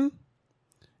production.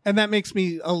 And that makes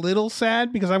me a little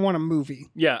sad because I want a movie.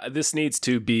 Yeah, this needs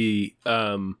to be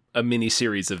a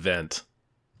miniseries event.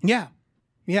 Yeah.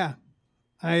 Yeah.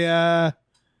 I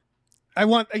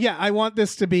want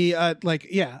this to be a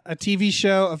TV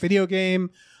show, a video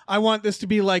game. I want this to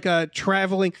be like a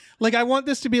traveling, like I want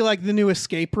this to be like the new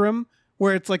escape room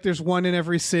where it's like there's one in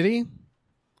every city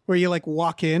where you like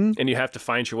walk in. And you have to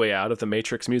find your way out of the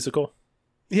Matrix musical.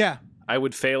 Yeah. I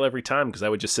would fail every time because I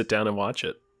would just sit down and watch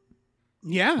it.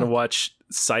 Yeah. And watch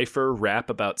Cypher rap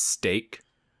about steak.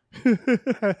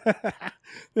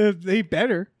 They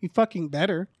better. You fucking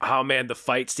better. Oh man, the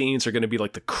fight scenes are going to be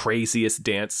like the craziest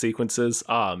dance sequences.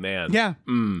 Oh man. Yeah.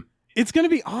 It's going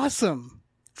to be awesome.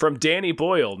 From Danny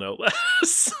Boyle, no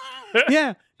less.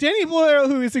 Yeah. Danny Boyle,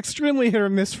 who is extremely hit or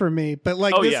miss for me, but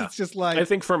like it's just like, I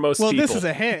think for most people. Well, this is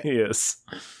a hit. He is.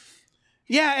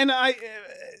 Yeah, and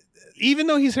even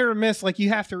though he's hit or miss, like you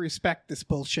have to respect this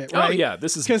bullshit, right? Oh yeah,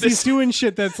 this is because he's doing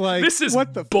shit that's like, this is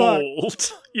what the bold.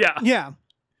 fuck? Yeah. Yeah.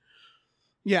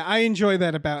 Yeah, I enjoy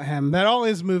that about him. That all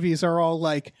his movies are all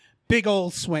like big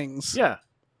old swings. Yeah.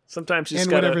 Sometimes you just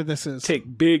and gotta whatever this is.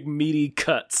 take big meaty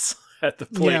cuts at the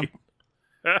plate.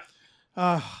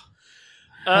 Yeah.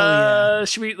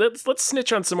 Should we let's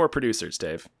snitch on some more producers,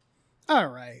 Dave? All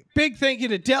right. Big thank you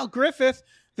to Del Griffith,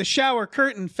 the shower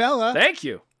curtain fella. Thank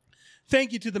you.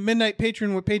 Thank you to the Midnight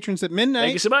Patron with Patrons at Midnight.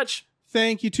 Thank you so much.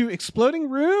 Thank you to Exploding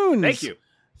Runes. Thank you.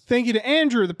 Thank you to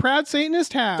Andrew, the Proud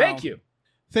Satanist Howe. Thank you.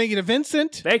 Thank you to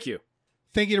Vincent. Thank you.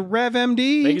 Thank you to Rev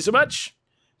MD. Thank you so much.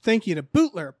 Thank you to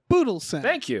Bootler Boodleson.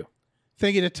 Thank you.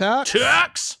 Thank you to Tux.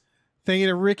 Tux. Thank you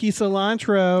to Ricky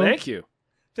Cilantro. Thank you.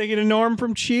 Thank you to Norm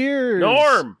from Cheers.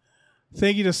 Norm.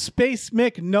 Thank you to Space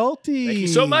McNulty. Thank you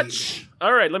so much.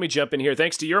 All right, let me jump in here.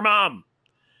 Thanks to your mom.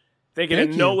 Thank you to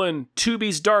Nolan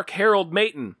Tubi's Dark Harold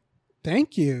Mayton.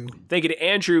 Thank you. Thank you to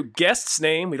Andrew Guest's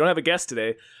name. We don't have a guest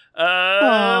today. You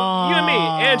and me.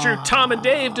 Andrew, Tom, and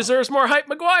Dave deserves more hype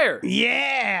McGuire.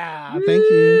 Yeah. Woo. Thank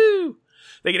you.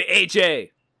 Thank you to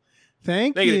AJ.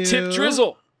 Thank you. Thank you to Tip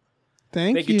Drizzle.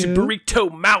 Thank you to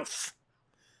Burrito Mouth.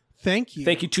 Thank you.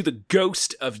 Thank you to the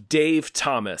ghost of Dave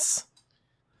Thomas.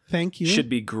 Thank you. Should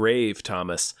be Grave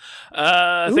Thomas.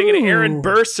 Thank you to Aaron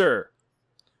Burser.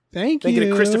 Thank you. Thank you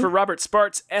to Christopher Robert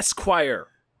Sparts, Esquire.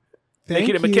 Thank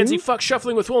you to Mackenzie Fuck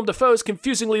Shuffling with Willem Dafoe's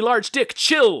confusingly large dick,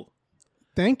 Chill.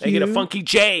 Thank you. Thank you to Funky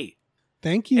J.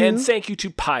 Thank you. And thank you to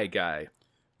Pie Guy.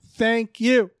 Thank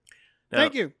you. Now,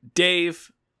 thank you.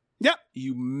 Dave. Yep.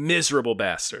 You miserable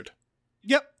bastard.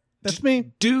 Yep. That's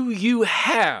me. Do you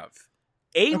have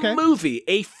a movie,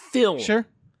 a film, sure,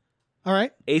 all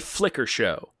right, a flicker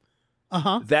show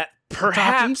that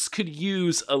perhaps could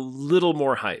use a little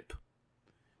more hype?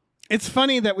 It's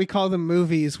funny that we call them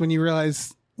movies when you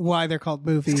realize why they're called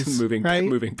movies.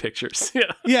 Moving pictures.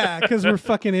 Yeah. Yeah, because we're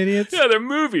fucking idiots. Yeah, they're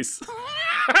movies.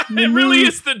 It really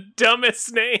is the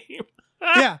dumbest name.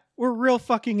 Yeah, we're real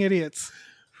fucking idiots.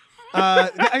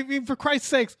 I mean, for Christ's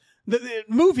sakes, the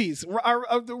movies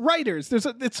are the writers.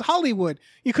 It's Hollywood.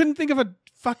 You couldn't think of a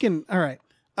fucking. All right.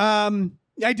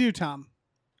 I do, Tom.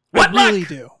 What I really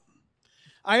do.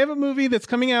 I have a movie that's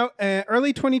coming out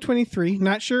early 2023.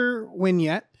 Not sure when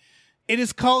yet. It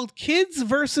is called Kids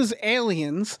vs.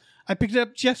 Aliens. I picked it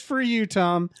up just for you,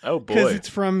 Tom. Oh, boy. Because it's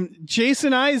from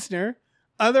Jason Eisner,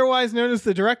 otherwise known as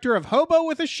the director of Hobo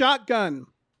with a Shotgun.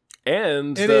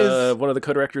 And one of the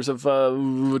co-directors of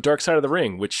Dark Side of the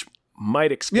Ring, which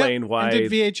might explain why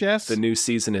VHS. The new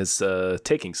season is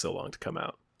taking so long to come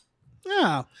out.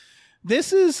 Yeah.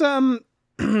 This is about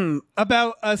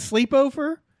a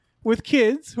sleepover with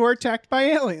kids who are attacked by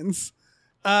aliens.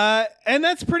 And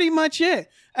that's pretty much it.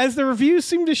 As the reviews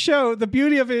seem to show, the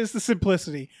beauty of it is the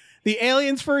simplicity. The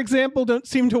aliens, for example, don't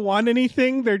seem to want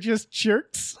anything. They're just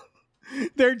jerks.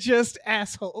 They're just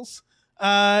assholes.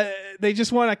 They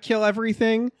just want to kill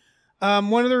everything.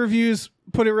 One of the reviews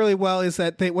put it really well is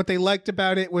that what they liked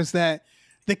about it was that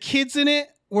the kids in it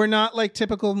were not like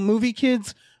typical movie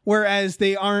kids, whereas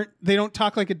they don't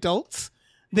talk like adults.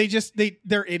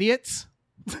 They're idiots.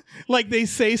 Like they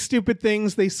say stupid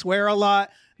things. They swear a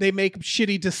lot. They make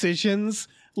shitty decisions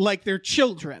like they're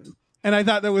children. And I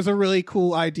thought that was a really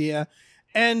cool idea.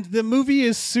 And the movie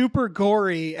is super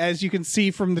gory, as you can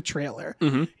see from the trailer.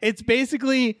 Mm-hmm. It's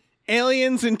basically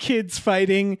aliens and kids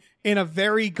fighting in a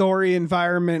very gory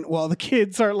environment while the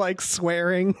kids are like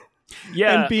swearing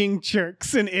and being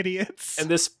jerks and idiots. And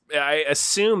this, I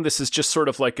assume this is just sort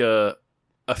of like a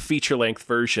feature-length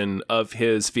version of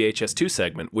his VHS 2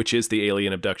 segment, which is the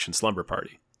Alien Abduction Slumber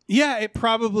Party. Yeah, it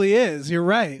probably is. You're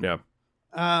right.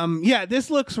 Yeah. This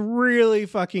looks really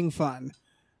fucking fun.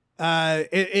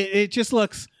 It just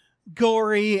looks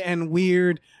gory and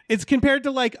weird. It's compared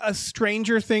to like a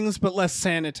Stranger Things, but less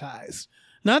sanitized.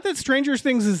 Not that Stranger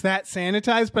Things is that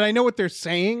sanitized, but I know what they're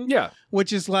saying. Yeah.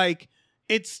 Which is like,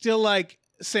 it's still like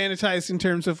sanitized in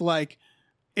terms of like,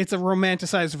 it's a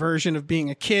romanticized version of being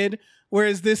a kid.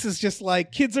 Whereas this is just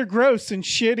like, kids are gross and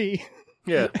shitty.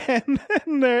 Yeah.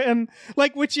 and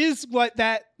like, which is what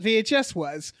that VHS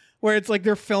was, where it's like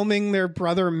they're filming their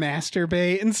brother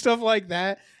masturbate and stuff like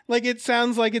that. Like, it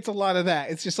sounds like it's a lot of that.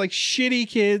 It's just like shitty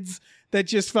kids that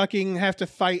just fucking have to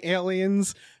fight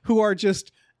aliens who are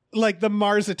just like the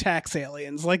Mars Attacks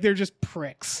aliens. Like, they're just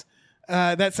pricks.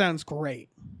 That sounds great.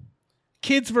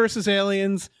 Kids versus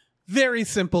Aliens. Very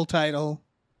simple title.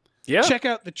 Yeah. Check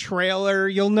out the trailer.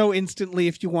 You'll know instantly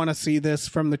if you want to see this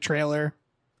from the trailer.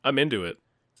 I'm into it.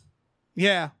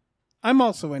 Yeah. I'm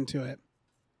also into it.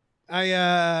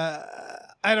 I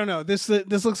don't know. This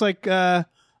looks like a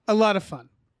lot of fun.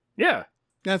 Yeah.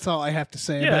 That's all I have to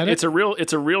say about it. It's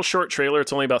a real short trailer.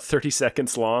 It's only about 30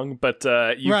 seconds long, but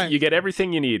you get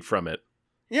everything you need from it.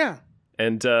 Yeah.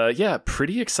 And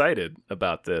pretty excited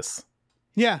about this.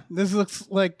 Yeah, this looks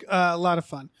like a lot of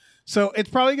fun. So it's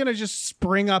probably going to just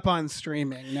spring up on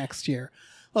streaming next year.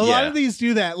 A lot of these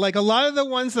do that. Like a lot of the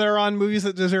ones that are on movies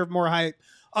that deserve more hype,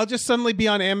 I'll just suddenly be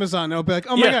on Amazon. And I'll be like,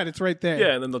 oh my God, it's right there.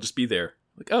 Yeah, and then they'll just be there.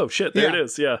 Like, oh shit, there it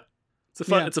is. Yeah.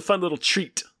 It's a fun little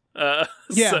treat.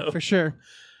 For sure.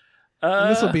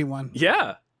 And this will be one.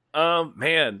 Yeah.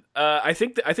 Man. I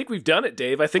think we've done it,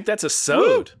 Dave. I think that's a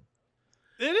sode.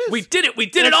 It is. We did it. We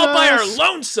did it all by our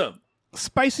lonesome.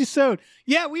 Spicy sode.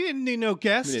 Yeah, we didn't need no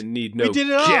guest. We didn't need no we did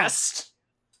it guest.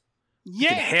 All. Yeah.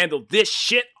 We can handle this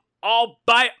shit all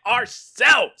by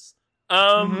ourselves.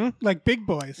 Like big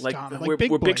boys, Like, Tom. we're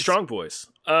big big, boys. strong boys.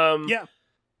 Yeah.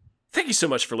 Thank you so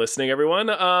much for listening, everyone.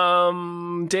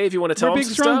 Dave, you want to tell We're them big,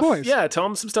 some strong stuff? boys. Yeah, tell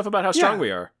them some stuff about how strong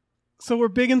we are. So we're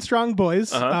big and strong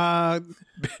boys. Uh-huh.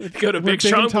 Go to we're big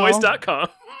and tall. bigstrongboys.com.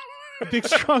 Big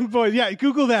strong boys. Yeah,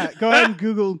 Google that. Go ahead and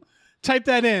Google. Type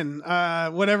that in,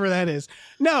 whatever that is.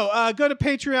 No, go to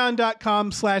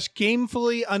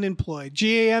patreon.com/gamefully unemployed.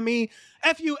 GAMEFULLY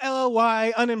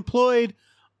unemployed.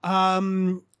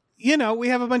 We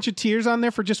have a bunch of tiers on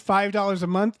there for just $5 a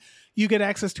month. You get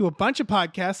access to a bunch of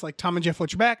podcasts like Tom and Jeff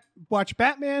Watch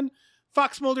Batman,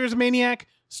 Fox Mulder is a Maniac,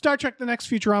 Star Trek The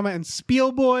Next Futurama, and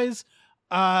Spiel Boys.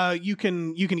 You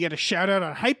can get a shout out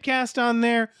on Hypecast on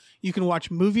there. You can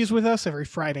watch movies with us every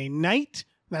Friday night.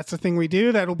 That's the thing we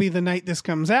do. That'll be the night this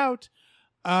comes out.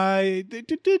 There's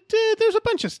a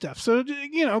bunch of stuff. So,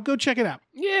 go check it out.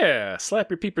 Yeah, slap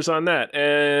your peepers on that.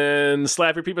 And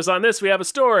slap your peepers on this. We have a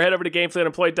store. Head over to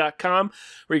GamefullyUnemployed.com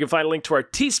where you can find a link to our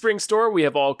Teespring store. We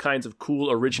have all kinds of cool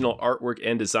original artwork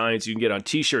and designs you can get on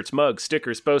t-shirts, mugs,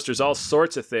 stickers, posters, all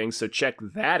sorts of things. So check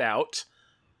that out.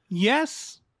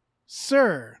 Yes,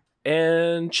 sir.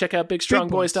 And check out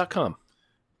BigStrongBoys.com.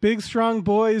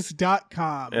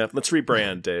 BigStrongBoys.com. Yeah, let's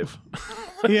rebrand, Dave.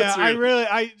 Yeah,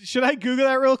 should I Google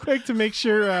that real quick to make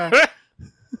sure?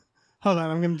 Hold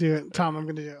on, I'm going to do it. Tom, I'm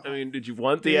going to do it. I mean, did you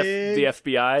want the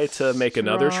FBI to make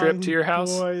another trip to your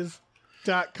house?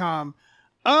 Boys.com.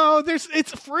 Oh,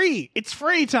 it's free. It's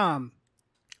free, Tom.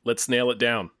 Let's nail it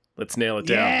down.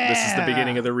 Yeah. This is the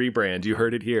beginning of the rebrand. You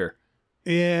heard it here.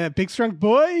 Yeah, Big Strong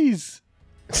Boys.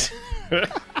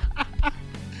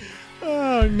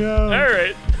 Oh, no. All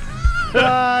right.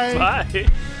 Bye. Bye.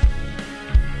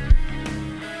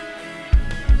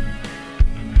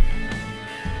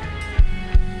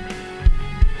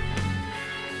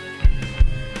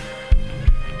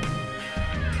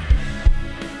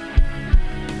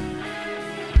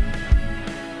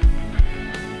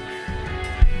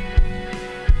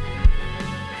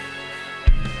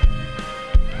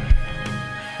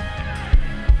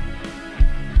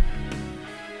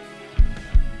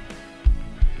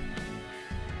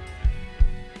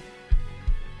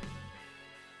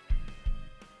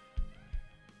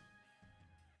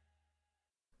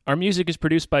 Our music is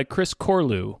produced by Chris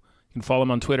Corlew. You can follow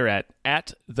him on Twitter at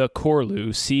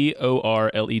 @thecorlew,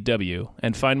 CORLEW,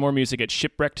 and find more music at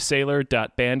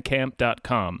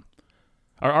shipwreckedsailor.bandcamp.com.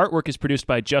 Our artwork is produced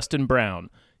by Justin Brown. You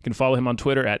can follow him on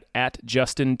Twitter at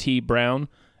 @JustinTBrown,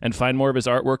 and find more of his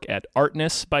artwork at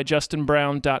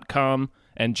artnessbyjustinbrown.com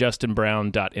and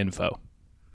justinbrown.info.